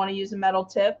if you want to use a metal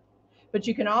tip. But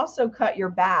you can also cut your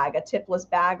bag, a tipless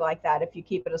bag like that, if you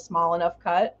keep it a small enough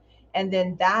cut. And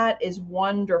then that is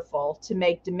wonderful to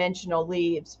make dimensional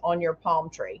leaves on your palm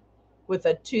tree with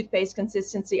a toothpaste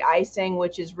consistency icing,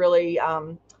 which is really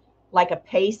like a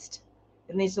paste.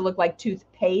 It needs to look like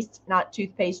toothpaste, not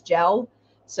toothpaste gel.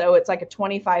 So it's like a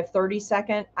 25-30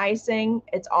 second icing.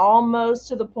 It's almost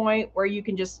to the point where you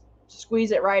can just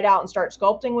squeeze it right out and start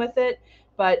sculpting with it,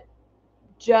 but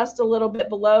just a little bit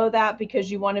below that because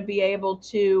you want to be able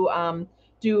to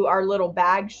do our little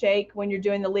bag shake when you're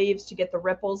doing the leaves to get the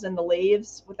ripples in the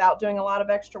leaves without doing a lot of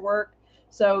extra work.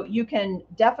 So you can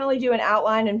definitely do an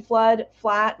outline and flood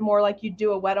flat, more like you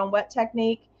do a wet on wet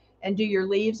technique, and do your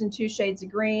leaves in 2 shades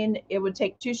of green. It would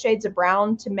take 2 shades of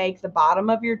brown to make the bottom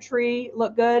of your tree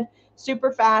look good.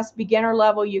 Super fast, beginner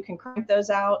level, you can crank those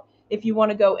out. If you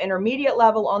want to go intermediate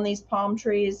level on these palm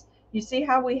trees, you see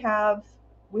how we have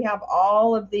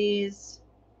all of these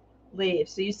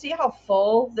leaves. So you see how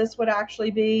full this would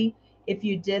actually be if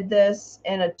you did this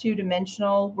in a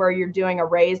 2-dimensional where you're doing a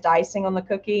raised icing on the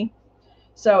cookie.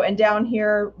 So, and down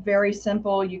here, very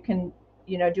simple, you can,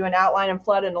 do an outline and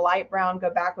flood in a light brown, go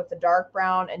back with the dark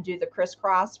brown and do the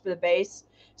crisscross for the base.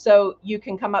 So you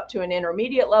can come up to an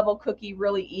intermediate level cookie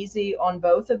really easy on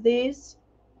both of these.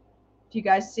 Do you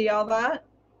guys see all that?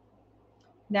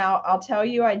 Now, I'll tell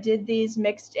you, I did these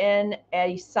mixed in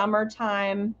a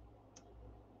summertime.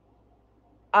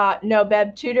 No,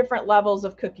 Beb, 2 different levels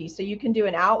of cookie. So you can do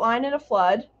an outline and a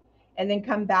flood and then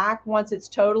come back once it's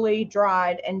totally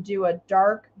dried and do a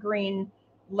dark green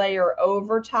layer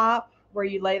over top where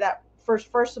you lay that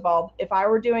first of all, if I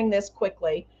were doing this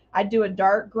quickly, I'd do a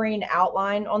dark green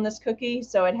outline on this cookie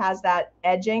so it has that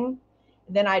edging.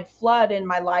 Then I'd flood in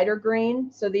my lighter green.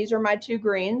 So these are my 2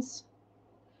 greens.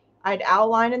 I'd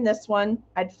outline in this one.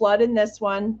 I'd flood in this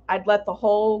one. I'd let the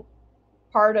whole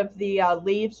part of the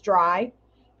leaves dry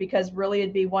because really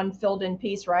it'd be one filled in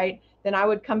piece, right? Then I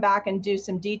would come back and do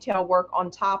some detail work on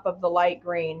top of the light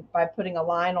green by putting a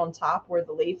line on top where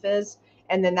the leaf is.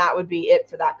 And then that would be it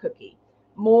for that cookie.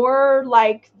 More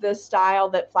like the style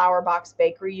that Flower Box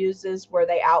Bakery uses where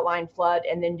they outline, flood,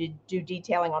 and then do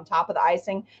detailing on top of the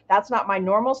icing. That's not my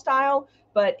normal style,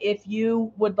 But if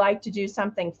you would like to do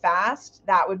something fast,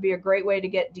 that would be a great way to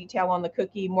get detail on the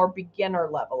cookie, more beginner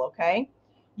level, okay?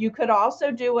 You could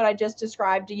also do what I just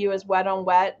described to you as wet on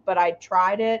wet, but I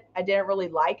tried it. I didn't really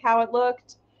like how it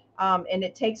looked. And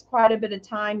it takes quite a bit of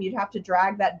time. You'd have to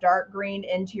drag that dark green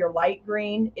into your light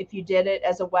green if you did it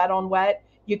as a wet on wet.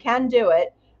 You can do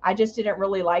it. I just didn't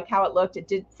really like how it looked. It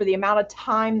did, for the amount of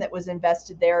time that was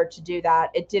invested there to do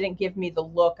that, it didn't give me the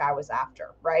look I was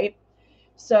after, right?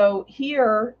 So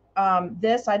here, I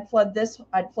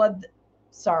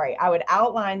would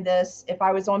outline this. If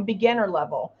I was on beginner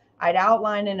level, I'd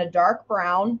outline in a dark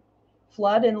brown,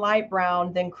 flood in light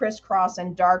brown, then crisscross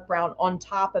in dark brown on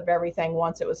top of everything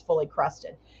once it was fully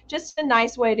crusted. Just a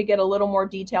nice way to get a little more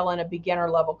detail in a beginner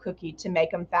level cookie to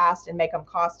make them fast and make them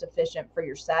cost efficient for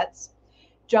your sets.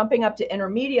 Jumping up to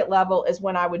intermediate level is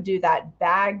when I would do that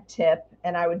bag tip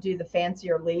and I would do the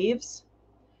fancier leaves.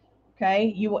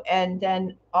 Okay, and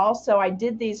then also I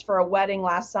did these for a wedding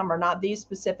last summer, not these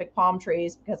specific palm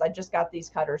trees because I just got these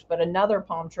cutters, but another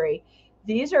palm tree.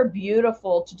 These are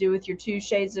beautiful to do with your 2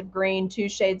 shades of green, 2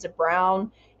 shades of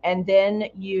brown, and then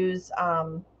use,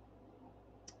 I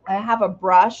have a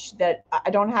brush that I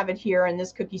don't have it here in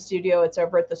this cookie studio. It's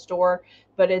over at the store,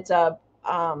 but it's a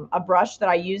brush that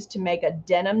I use to make a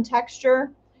denim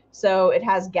texture. So it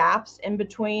has gaps in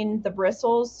between the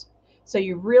bristles. So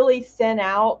you really thin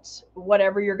out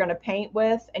whatever you're going to paint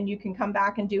with, and you can come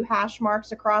back and do hash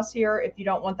marks across here if you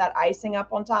don't want that icing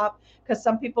up on top, because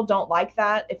some people don't like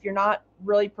that. If you're not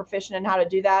really proficient in how to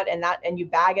do that and you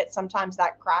bag it, sometimes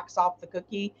that cracks off the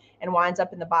cookie and winds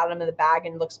up in the bottom of the bag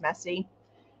and looks messy.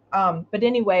 But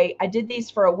anyway, I did these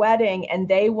for a wedding and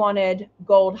they wanted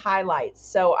gold highlights.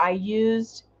 So I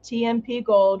used TMP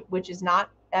gold, which is not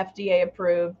FDA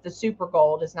approved. The super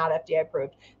gold is not FDA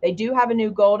approved. They do have a new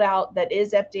gold out that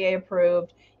is FDA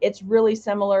approved. It's really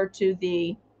similar to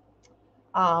the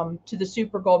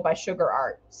super gold by Sugar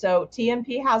Art. So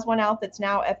TMP has one out that's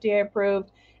now FDA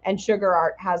approved, and Sugar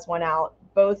Art has one out,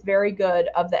 both very good,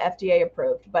 of the FDA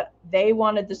approved. But they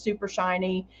wanted the super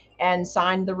shiny and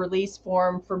signed the release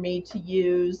form for me to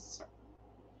use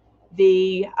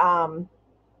the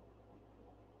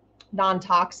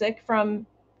non-toxic from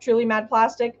Truly Mad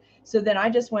Plastic. So then I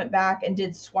just went back and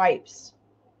did swipes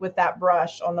with that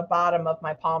brush on the bottom of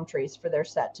my palm trees for their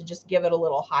set to just give it a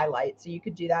little highlight. So you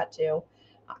could do that too.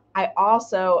 I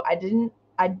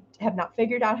have not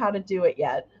figured out how to do it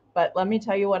yet, but let me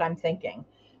tell you what I'm thinking.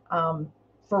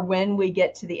 For when we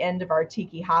get to the end of our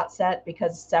Tiki Hot set,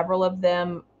 because several of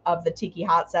them of the Tiki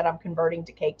Hot set I'm converting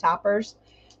to cake toppers.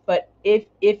 But if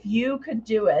you could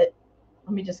do it,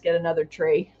 let me just get another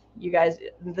tree. You guys,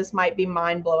 this might be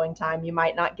mind-blowing time. You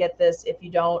might not get this. If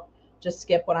you don't, just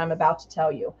skip what I'm about to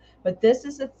tell you. But this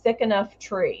is a thick enough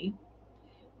tree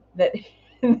that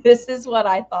this is what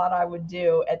I thought I would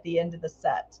do at the end of the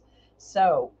set.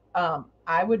 So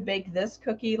I would bake this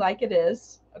cookie like it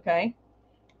is, okay?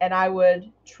 And I would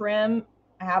trim.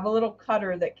 I have a little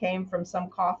cutter that came from some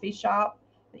coffee shop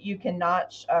that you can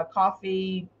notch, a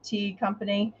coffee tea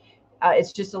company.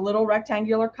 It's just a little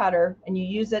rectangular cutter, and you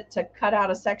use it to cut out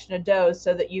a section of dough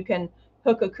so that you can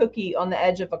hook a cookie on the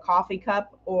edge of a coffee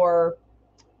cup or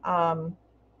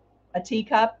a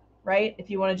teacup, right? If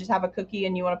you want to just have a cookie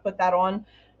and you want to put that on.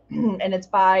 And it's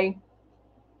by,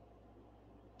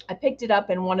 I picked it up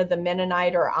in one of the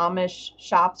Mennonite or Amish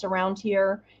shops around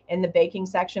here in the baking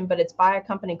section, but it's by a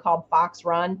company called Fox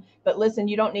Run. But listen,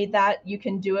 you don't need that. You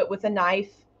can do it with a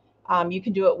knife. You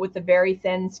can do it with a very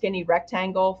thin, skinny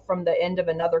rectangle from the end of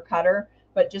another cutter,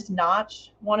 but just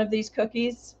notch one of these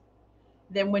cookies.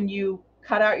 Then when you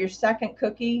cut out your second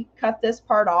cookie, cut this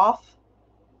part off,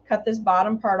 cut this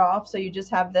bottom part off. So you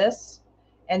just have this,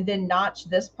 and then notch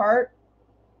this part,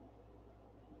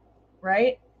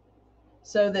 right?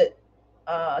 So that,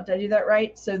 did I do that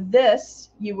right? So this,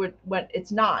 you would, when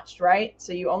it's notched, right?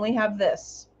 So you only have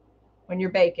this when you're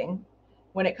baking.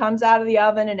 When it comes out of the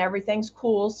oven and everything's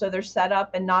cool, so they're set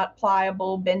up and not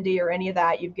pliable, bendy, or any of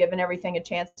that, you've given everything a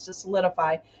chance to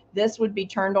solidify. This would be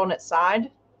turned on its side,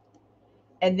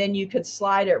 and then you could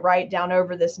slide it right down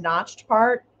over this notched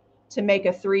part to make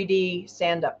a 3D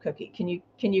stand-up cookie.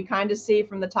 Can you kind of see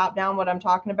from the top down what I'm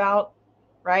talking about,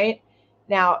 right?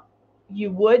 Now, you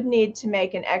would need to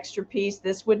make an extra piece.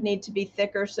 This would need to be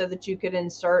thicker so that you could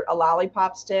insert a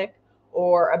lollipop stick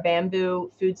or a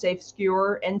bamboo food safe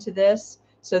skewer into this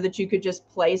so that you could just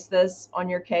place this on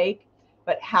your cake.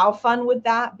 But how fun would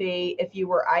that be if you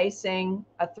were icing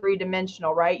a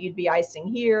 3-dimensional, right? You'd be icing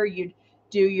here. You'd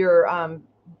do your,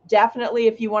 definitely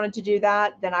if you wanted to do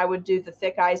that, then I would do the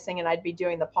thick icing and I'd be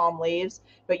doing the palm leaves.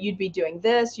 But you'd be doing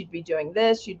this, you'd be doing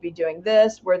this, you'd be doing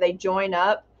this, where they join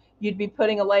up. you'd be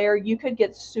putting a layer. You could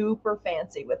get super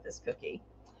fancy with this cookie.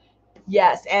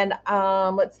 Yes, and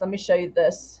let me show you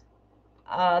this.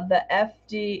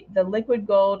 The liquid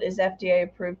gold is FDA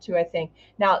approved too, I think.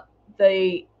 Now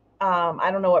the I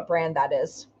don't know what brand that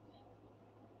is.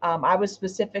 I was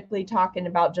specifically talking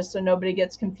about, just so nobody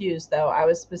gets confused though, I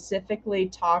was specifically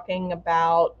talking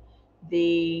about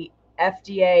the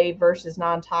FDA versus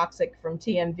non-toxic from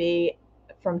TMP,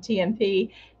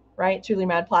 right? Truly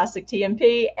Mad Plastic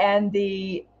TMP, and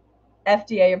the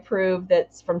FDA approved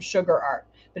that's from Sugar Art.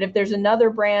 But if there's another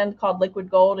brand called Liquid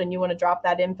Gold and you want to drop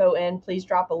that info in, please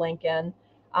drop a link in.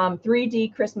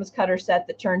 3D Christmas cutter set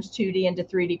that turns 2D into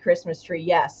 3D Christmas tree.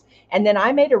 Yes. And then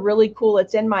I made a really cool,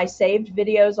 it's in my saved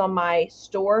videos on my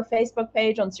store Facebook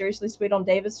page on Seriously Sweet on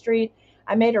Davis Street.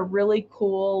 I made a really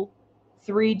cool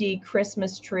 3D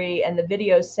Christmas tree, and the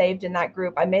videos saved in that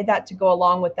group. I made that to go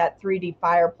along with that 3D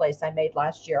fireplace I made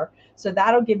last year. So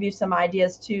that'll give you some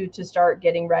ideas too to start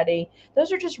getting ready.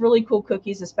 Those are just really cool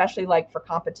cookies, especially like for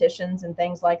competitions and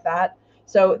things like that.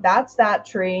 So that's that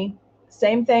tree.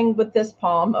 Same thing with this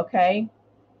palm. Okay.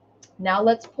 Now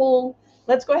let's go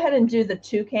ahead and do the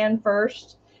toucan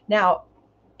first. Now,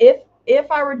 if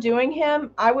I were doing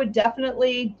him, I would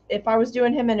definitely, if I was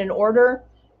doing him in an order,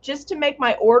 just to make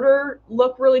my order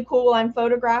look really cool while I'm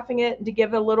photographing it, and to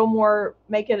give it a little more,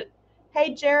 make it,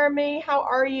 hey, Jeremy, how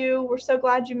are you? We're so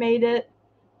glad you made it.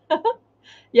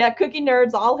 Yeah, cookie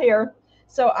nerds all here.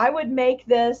 So I would make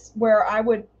this where I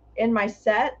would, in my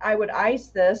set, I would ice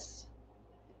this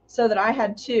so that I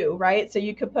had two, right? So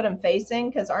you could put them facing,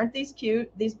 because aren't these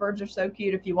cute? These birds are so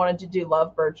cute if you wanted to do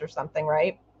love birds or something,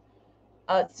 right?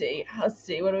 Let's see.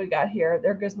 What do we got here?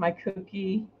 There goes my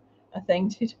cookie, a thing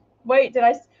to, wait,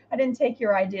 I didn't take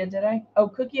your idea, did I? Oh,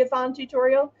 cookie-a-thon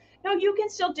tutorial? No, you can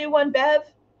still do one, Bev.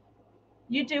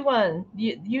 You do one.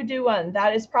 You do one.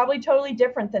 That is probably totally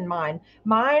different than mine.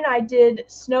 Mine, I did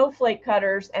snowflake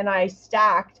cutters, and I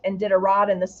stacked and did a rod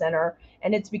in the center.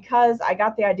 And it's because I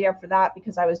got the idea for that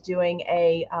because I was doing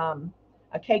a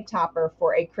cake topper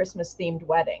for a Christmas themed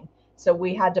wedding. So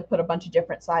we had to put a bunch of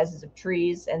different sizes of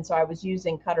trees. And so I was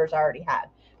using cutters I already had.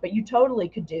 But you totally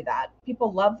could do that.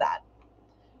 People love that.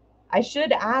 I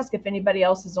should ask if anybody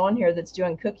else is on here that's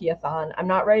doing cookie-a-thon. I'm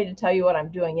not ready to tell you what I'm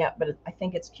doing yet, but I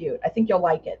think it's cute. I think you'll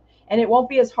like it. And it won't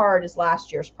be as hard as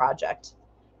last year's project.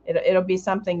 It'll be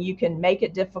something you can make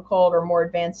it difficult or more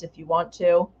advanced if you want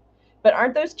to. But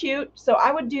aren't those cute? So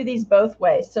I would do these both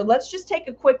ways. So let's just take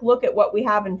a quick look at what we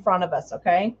have in front of us,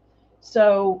 okay?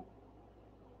 So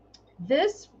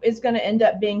this is going to end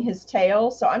up being his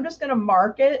tail. So I'm just going to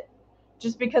mark it,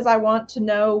 just because I want to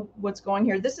know what's going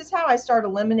here. This is how I start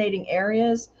eliminating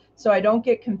areas so I don't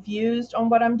get confused on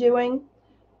what I'm doing.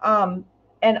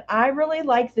 And I really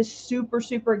like this super,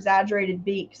 super exaggerated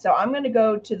beak. So I'm going to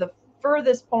go to the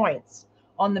furthest points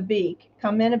on the beak,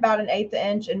 come in about 1/8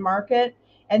 inch and mark it.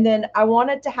 And then I want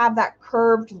it to have that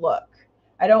curved look.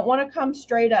 I don't want to come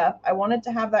straight up. I want it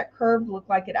to have that curved look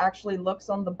like it actually looks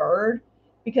on the bird,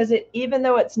 because it, even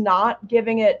though it's not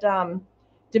giving it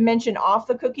dimension off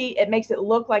the cookie, it makes it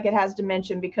look like it has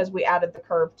dimension because we added the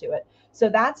curve to it. So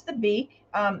that's the beak.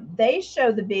 They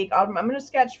show the beak. I'm going to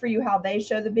sketch for you how they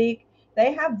show the beak.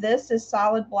 They have this as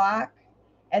solid black,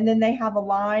 and then they have a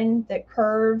line that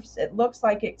curves. It looks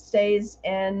like it stays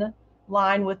in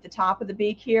line with the top of the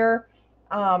beak here.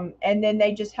 And then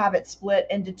they just have it split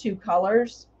into two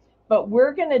colors. But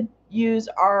we're going to use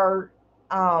our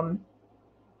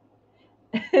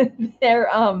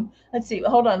let's see,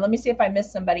 hold on, let me see if I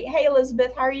missed somebody. Hey,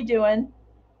 Elizabeth, how are you doing?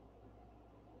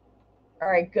 All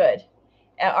right, good.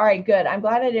 All right, good. I'm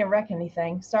glad I didn't wreck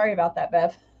anything. Sorry about that,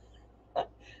 Bev.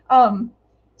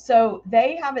 So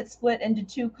they have it split into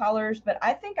two colors, but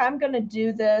I think I'm going to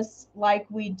do this like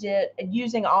we did,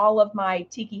 using all of my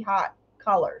Tiki Hot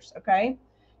colors. Okay,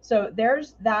 so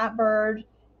there's that bird.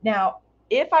 Now,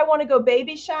 if I want to go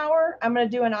baby shower, I'm going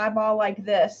to do an eyeball like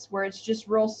this, where it's just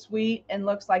real sweet and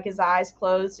looks like his eyes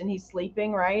closed and he's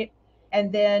sleeping, right?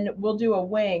 And then we'll do a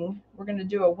wing. We're going to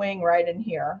do a wing right in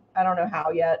here. I don't know how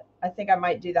yet. I think I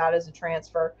might do that as a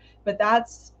transfer, but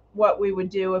that's what we would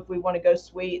do if we want to go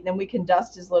sweet. And then we can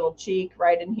dust his little cheek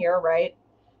right in here, right?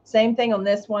 Same thing on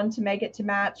this one to make it to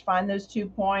match. Find those 2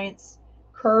 points,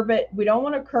 curve it. We don't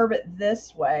want to curve it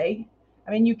this way.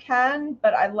 I mean, you can,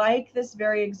 but I like this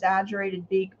very exaggerated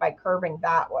beak by curving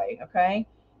that way, okay?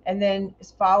 And then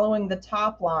following the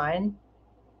top line,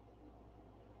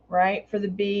 right, for the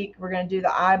beak, we're going to do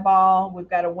the eyeball. We've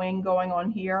got a wing going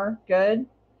on here. Good.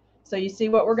 So you see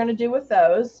what we're going to do with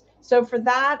those. So for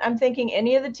that, I'm thinking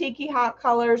any of the Tiki Hot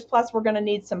colors, plus we're going to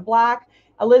need some black.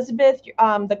 Elizabeth,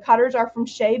 the cutters are from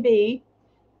Shea B.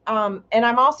 And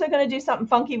I'm also going to do something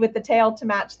funky with the tail to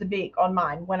match the beak on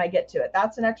mine when I get to it.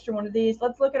 That's an extra one of these.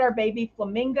 Let's look at our baby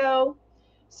flamingo.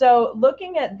 So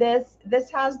looking at this, this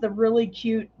has the really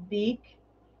cute beak.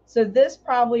 So this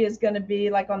probably is going to be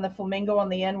like on the flamingo on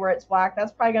the end where it's black.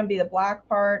 That's probably going to be the black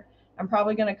part. I'm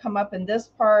probably going to come up in this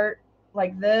part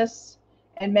like this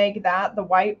and make that the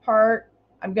white part.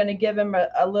 I'm going to give him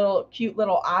a little cute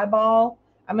little eyeball.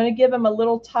 I'm going to give him a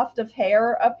little tuft of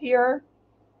hair up here,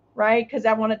 right? Because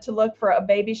I want it to look for a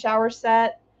baby shower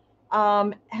set.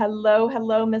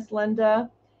 Hello, Miss Linda.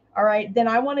 All right, then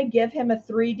I want to give him a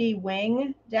 3D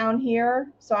wing down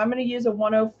here. So I'm going to use a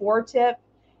 104 tip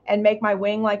and make my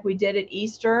wing like we did at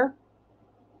Easter.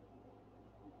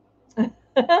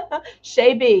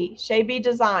 Shay B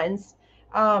Designs.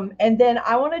 And then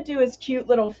I want to do his cute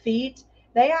little feet.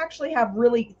 They actually have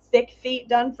really thick feet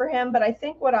done for him, but I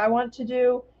think what I want to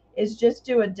do is just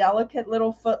do a delicate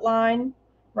little foot line,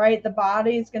 right? The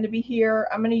body is going to be here.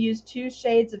 I'm going to use 2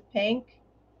 shades of pink.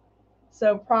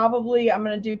 So probably I'm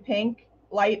going to do pink,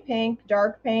 light pink,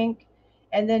 dark pink,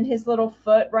 and then his little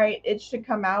foot, right? It should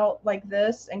come out like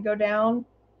this and go down.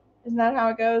 Isn't that how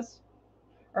it goes?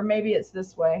 Or maybe it's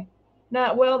this way.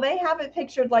 No, well, they have it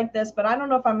pictured like this, but I don't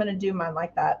know if I'm going to do mine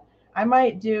like that. I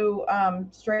might do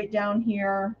straight down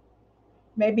here.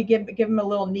 Maybe give him a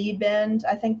little knee bend.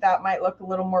 I think that might look a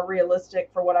little more realistic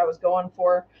for what I was going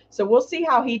for. So we'll see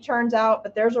how he turns out,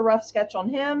 but there's a rough sketch on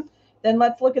him. Then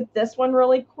let's look at this one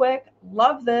really quick.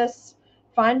 Love this.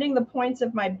 Finding the points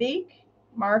of my beak,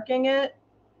 marking it.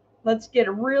 Let's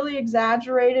get really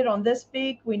exaggerated on this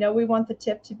beak. We know we want the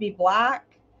tip to be black.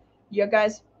 You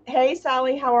guys, hey,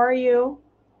 Sally, how are you?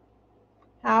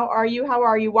 How are you? How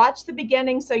are you? Watch the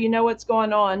beginning so you know what's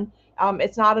going on.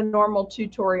 It's not a normal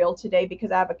tutorial today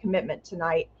because I have a commitment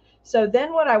tonight. So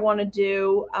then what I want to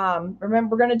do,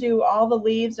 remember, we're going to do all the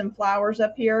leaves and flowers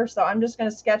up here. So I'm just going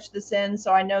to sketch this in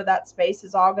so I know that space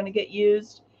is all going to get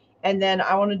used. And then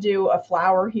I want to do a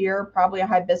flower here, probably a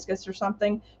hibiscus or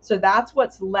something. So that's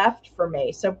what's left for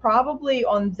me. So probably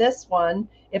on this one,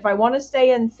 if I want to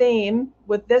stay in theme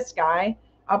with this guy,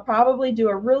 I'll probably do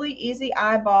a really easy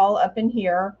eyeball up in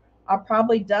here. I'll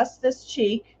probably dust this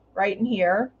cheek right in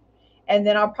here. And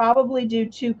then I'll probably do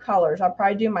 2 colors. I'll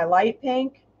probably do my light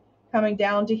pink coming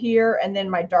down to here and then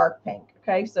my dark pink.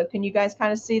 Okay, so can you guys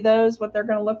kind of see those, what they're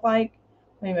going to look like?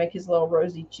 Let me make his little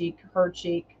rosy cheek, her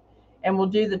cheek. And we'll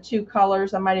do the 2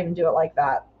 colors. I might even do it like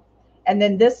that. And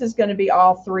then this is going to be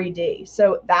all 3D.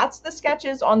 So that's the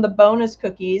sketches on the bonus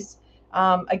cookies.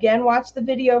 Again, watch the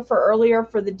video for earlier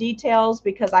for the details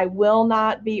because I will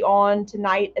not be on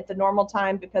tonight at the normal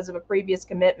time because of a previous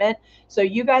commitment. So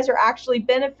you guys are actually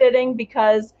benefiting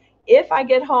because if I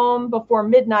get home before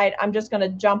midnight, I'm just going to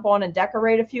jump on and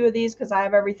decorate a few of these because I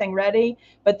have everything ready.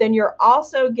 But then you're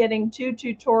also getting 2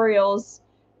 tutorials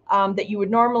that you would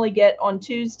normally get on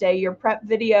Tuesday, your prep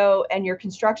video and your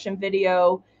construction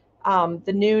video.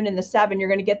 The noon and the 7, you're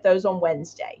going to get those on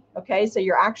Wednesday. Okay, so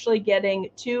you're actually getting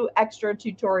 2 extra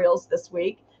tutorials this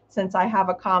week since I have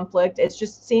a conflict. It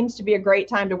just seems to be a great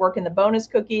time to work in the bonus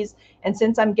cookies. And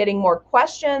since I'm getting more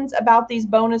questions about these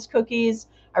bonus cookies,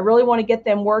 I really want to get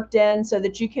them worked in so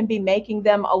that you can be making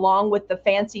them along with the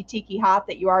fancy Tiki Hot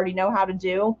that you already know how to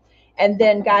do. And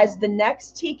then, guys, the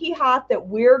next Tiki Hot that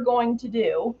we're going to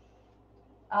do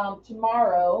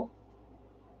tomorrow,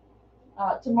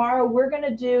 we're going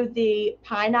to do the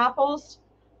pineapples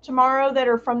tomorrow that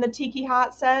are from the Tiki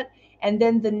Hot set. And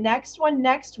then the next one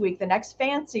next week, the next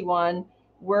fancy one,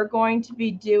 we're going to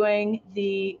be doing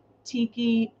the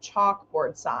Tiki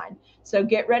chalkboard sign. So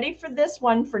get ready for this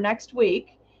one for next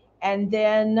week. And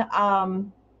then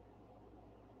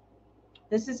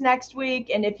this is next week.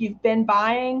 And if you've been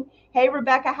buying, hey,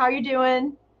 Rebecca, how are you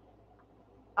doing?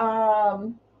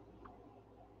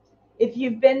 If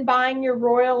you've been buying your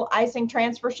royal icing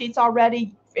transfer sheets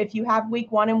already, if you have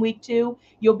week 1 and week 2,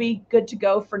 you'll be good to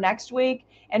go for next week.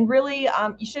 And really,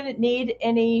 you shouldn't need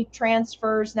any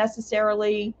transfers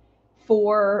necessarily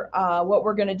for what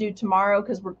we're going to do tomorrow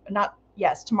because we're not,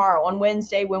 yes, tomorrow on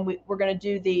Wednesday when we're going to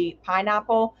do the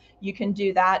pineapple. You can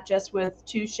do that just with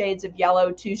 2 shades of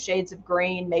yellow, 2 shades of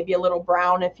green, maybe a little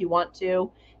brown if you want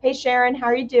to. Hey, Sharon, how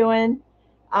are you doing?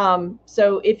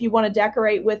 So if you want to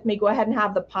decorate with me, go ahead and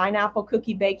have the pineapple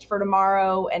cookie baked for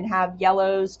tomorrow and have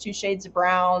yellows, 2 shades of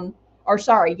brown, or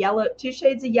sorry, yellow, 2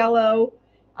 shades of yellow,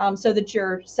 so that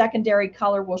your secondary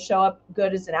color will show up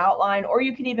good as an outline. Or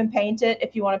you can even paint it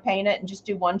if you want to paint it and just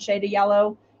do 1 shade of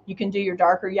yellow. You can do your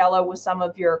darker yellow with some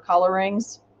of your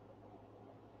colorings.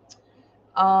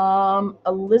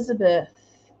 Elizabeth,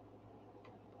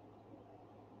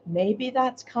 maybe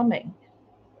that's coming.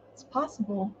 It's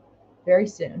possible. Very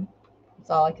soon. That's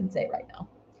all I can say right now.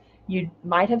 You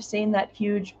might have seen that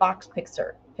huge box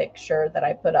picture that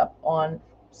I put up on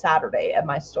Saturday at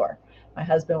my store. My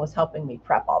husband was helping me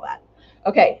prep all that.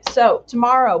 Okay, so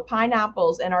tomorrow,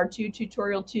 pineapples and our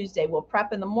tutorial Tuesday. We'll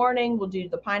prep in the morning. We'll do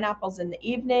the pineapples in the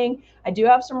evening. I do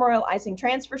have some royal icing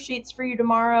transfer sheets for you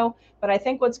tomorrow, but I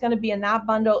think what's going to be in that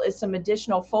bundle is some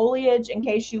additional foliage in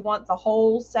case you want the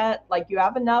whole set. Like you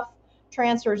have enough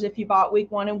transfers if you bought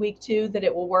week 1 and week 2 that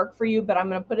it will work for you, but I'm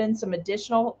going to put in some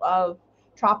additional of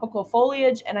tropical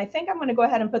foliage, and I think I'm going to go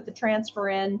ahead and put the transfer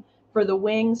in for the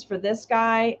wings for this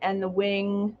guy and the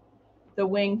wing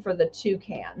for the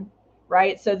toucan,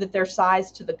 right? So that they're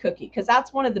sized to the cookie, because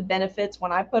that's one of the benefits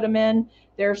when I put them in,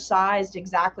 they're sized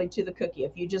exactly to the cookie.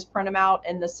 If you just print them out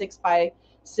in the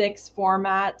 6x6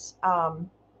 format,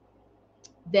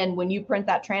 then when you print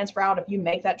that transfer out, if you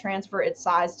make that transfer, it's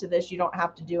sized to this. You don't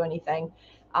have to do anything.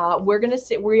 We're going to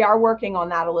see, we are working on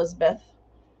that, Elizabeth.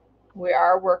 We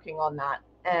are working on that.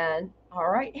 And all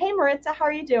right. Hey, Maritza, how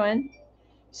are you doing?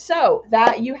 So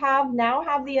that you now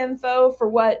have the info for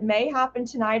what may happen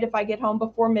tonight if I get home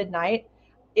before midnight.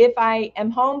 If I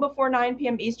am home before 9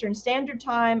 p.m. Eastern Standard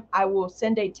Time, I will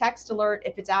send a text alert.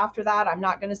 If it's after that, I'm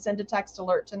not going to send a text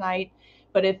alert tonight.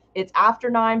 But if it's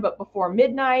after 9 but before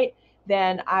midnight,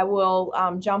 then I will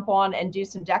jump on and do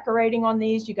some decorating on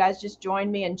these. You guys just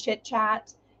join me and chit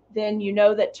chat. Then you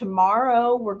know that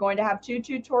tomorrow we're going to have 2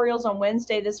 tutorials on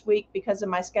Wednesday this week because of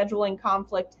my scheduling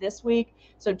conflict this week.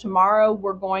 So tomorrow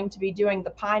we're going to be doing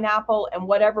the pineapple and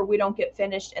whatever we don't get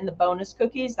finished in the bonus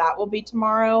cookies, that will be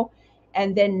tomorrow.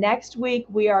 And then next week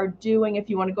we are doing, if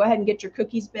you want to go ahead and get your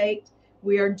cookies baked,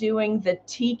 we are doing the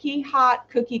Tiki Hot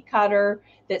cookie cutter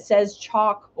that says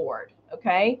chalkboard.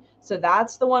 Okay, so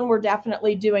that's the one we're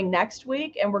definitely doing next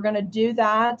week, and we're going to do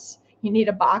that. You need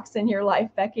a box in your life,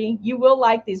 Becky. You will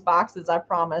like these boxes, I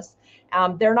promise.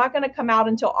 They're not going to come out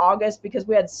until August because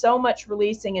we had so much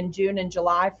releasing in June and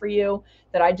July for you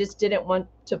that I just didn't want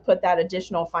to put that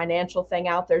additional financial thing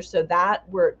out there. So that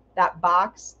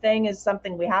box thing is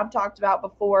something we have talked about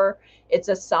before. It's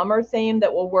a summer theme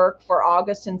that will work for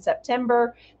August and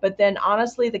September. But then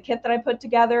honestly, the kit that I put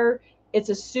together,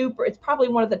 it's probably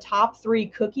one of the top 3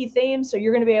 cookie themes. So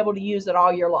you're going to be able to use it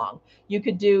all year long. You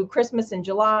could do Christmas in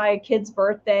July, kids'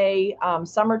 birthday,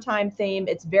 summertime theme.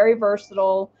 It's very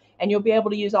versatile, and you'll be able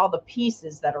to use all the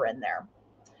pieces that are in there.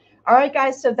 All right,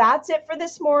 guys, so that's it for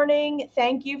this morning.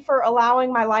 Thank you for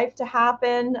allowing my life to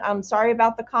happen. I'm sorry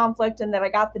about the conflict and that I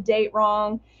got the date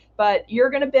wrong, but you're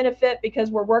going to benefit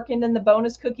because we're working in the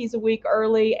bonus cookies a week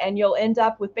early, and you'll end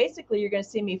up with basically, you're going to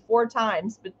see me 4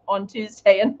 times on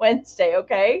Tuesday and Wednesday,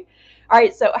 okay? All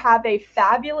right, so have a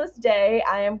fabulous day.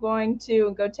 I am going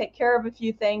to go take care of a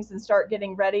few things and start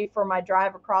getting ready for my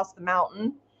drive across the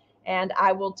mountain. And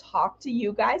I will talk to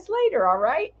you guys later, all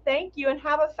right? Thank you, and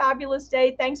have a fabulous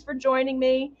day. Thanks for joining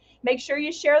me. Make sure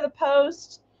you share the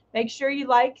post. Make sure you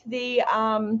like the,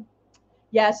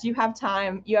 yes, you have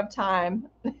time. You have time.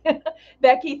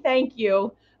 Becky, thank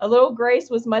you. A little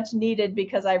grace was much needed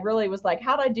because I really was like,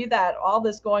 how'd I do that? All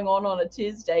this going on a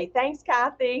Tuesday. Thanks,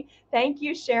 Kathy. Thank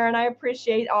you, Sharon. I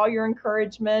appreciate all your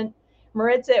encouragement.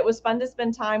 Maritza, it was fun to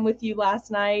spend time with you last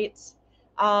night.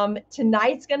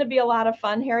 Tonight's going to be a lot of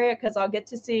fun, Harriet, because I'll get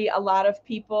to see a lot of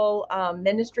people,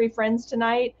 ministry friends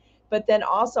tonight. But then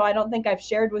also, I don't think I've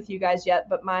shared with you guys yet,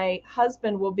 but my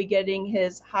husband will be getting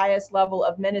his highest level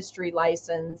of ministry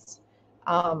license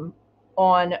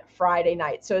on Friday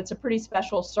night. So it's a pretty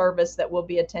special service that we'll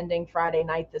be attending Friday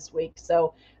night this week.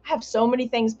 So I have so many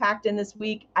things packed in this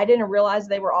week. I didn't realize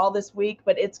they were all this week,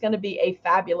 but it's going to be a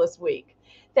fabulous week.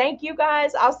 Thank you,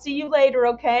 guys. I'll see you later,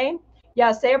 okay?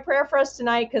 Yeah, say a prayer for us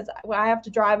tonight because I have to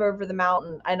drive over the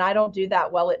mountain, and I don't do that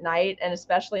well at night, and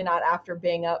especially not after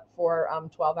being up for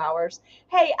 12 hours.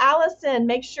 Hey, Allison,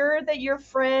 make sure that your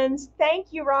friends, thank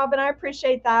you, Robin, I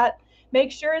appreciate that. Make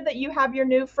sure that you have your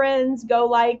new friends go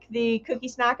like the Cookie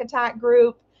Snack Attack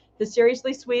group, the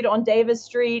Seriously Sweet on Davis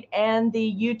Street, and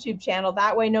the YouTube channel.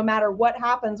 That way, no matter what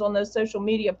happens on those social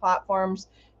media platforms,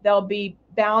 they'll be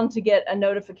bound to get a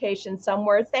notification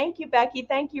somewhere. Thank you, Becky.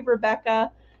 Thank you,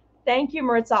 Rebecca. Thank you,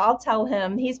 Maritza. I'll tell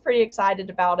him. He's pretty excited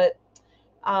about it.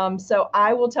 So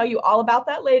I will tell you all about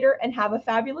that later, and have a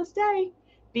fabulous day.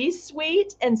 Be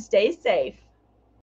sweet and stay safe.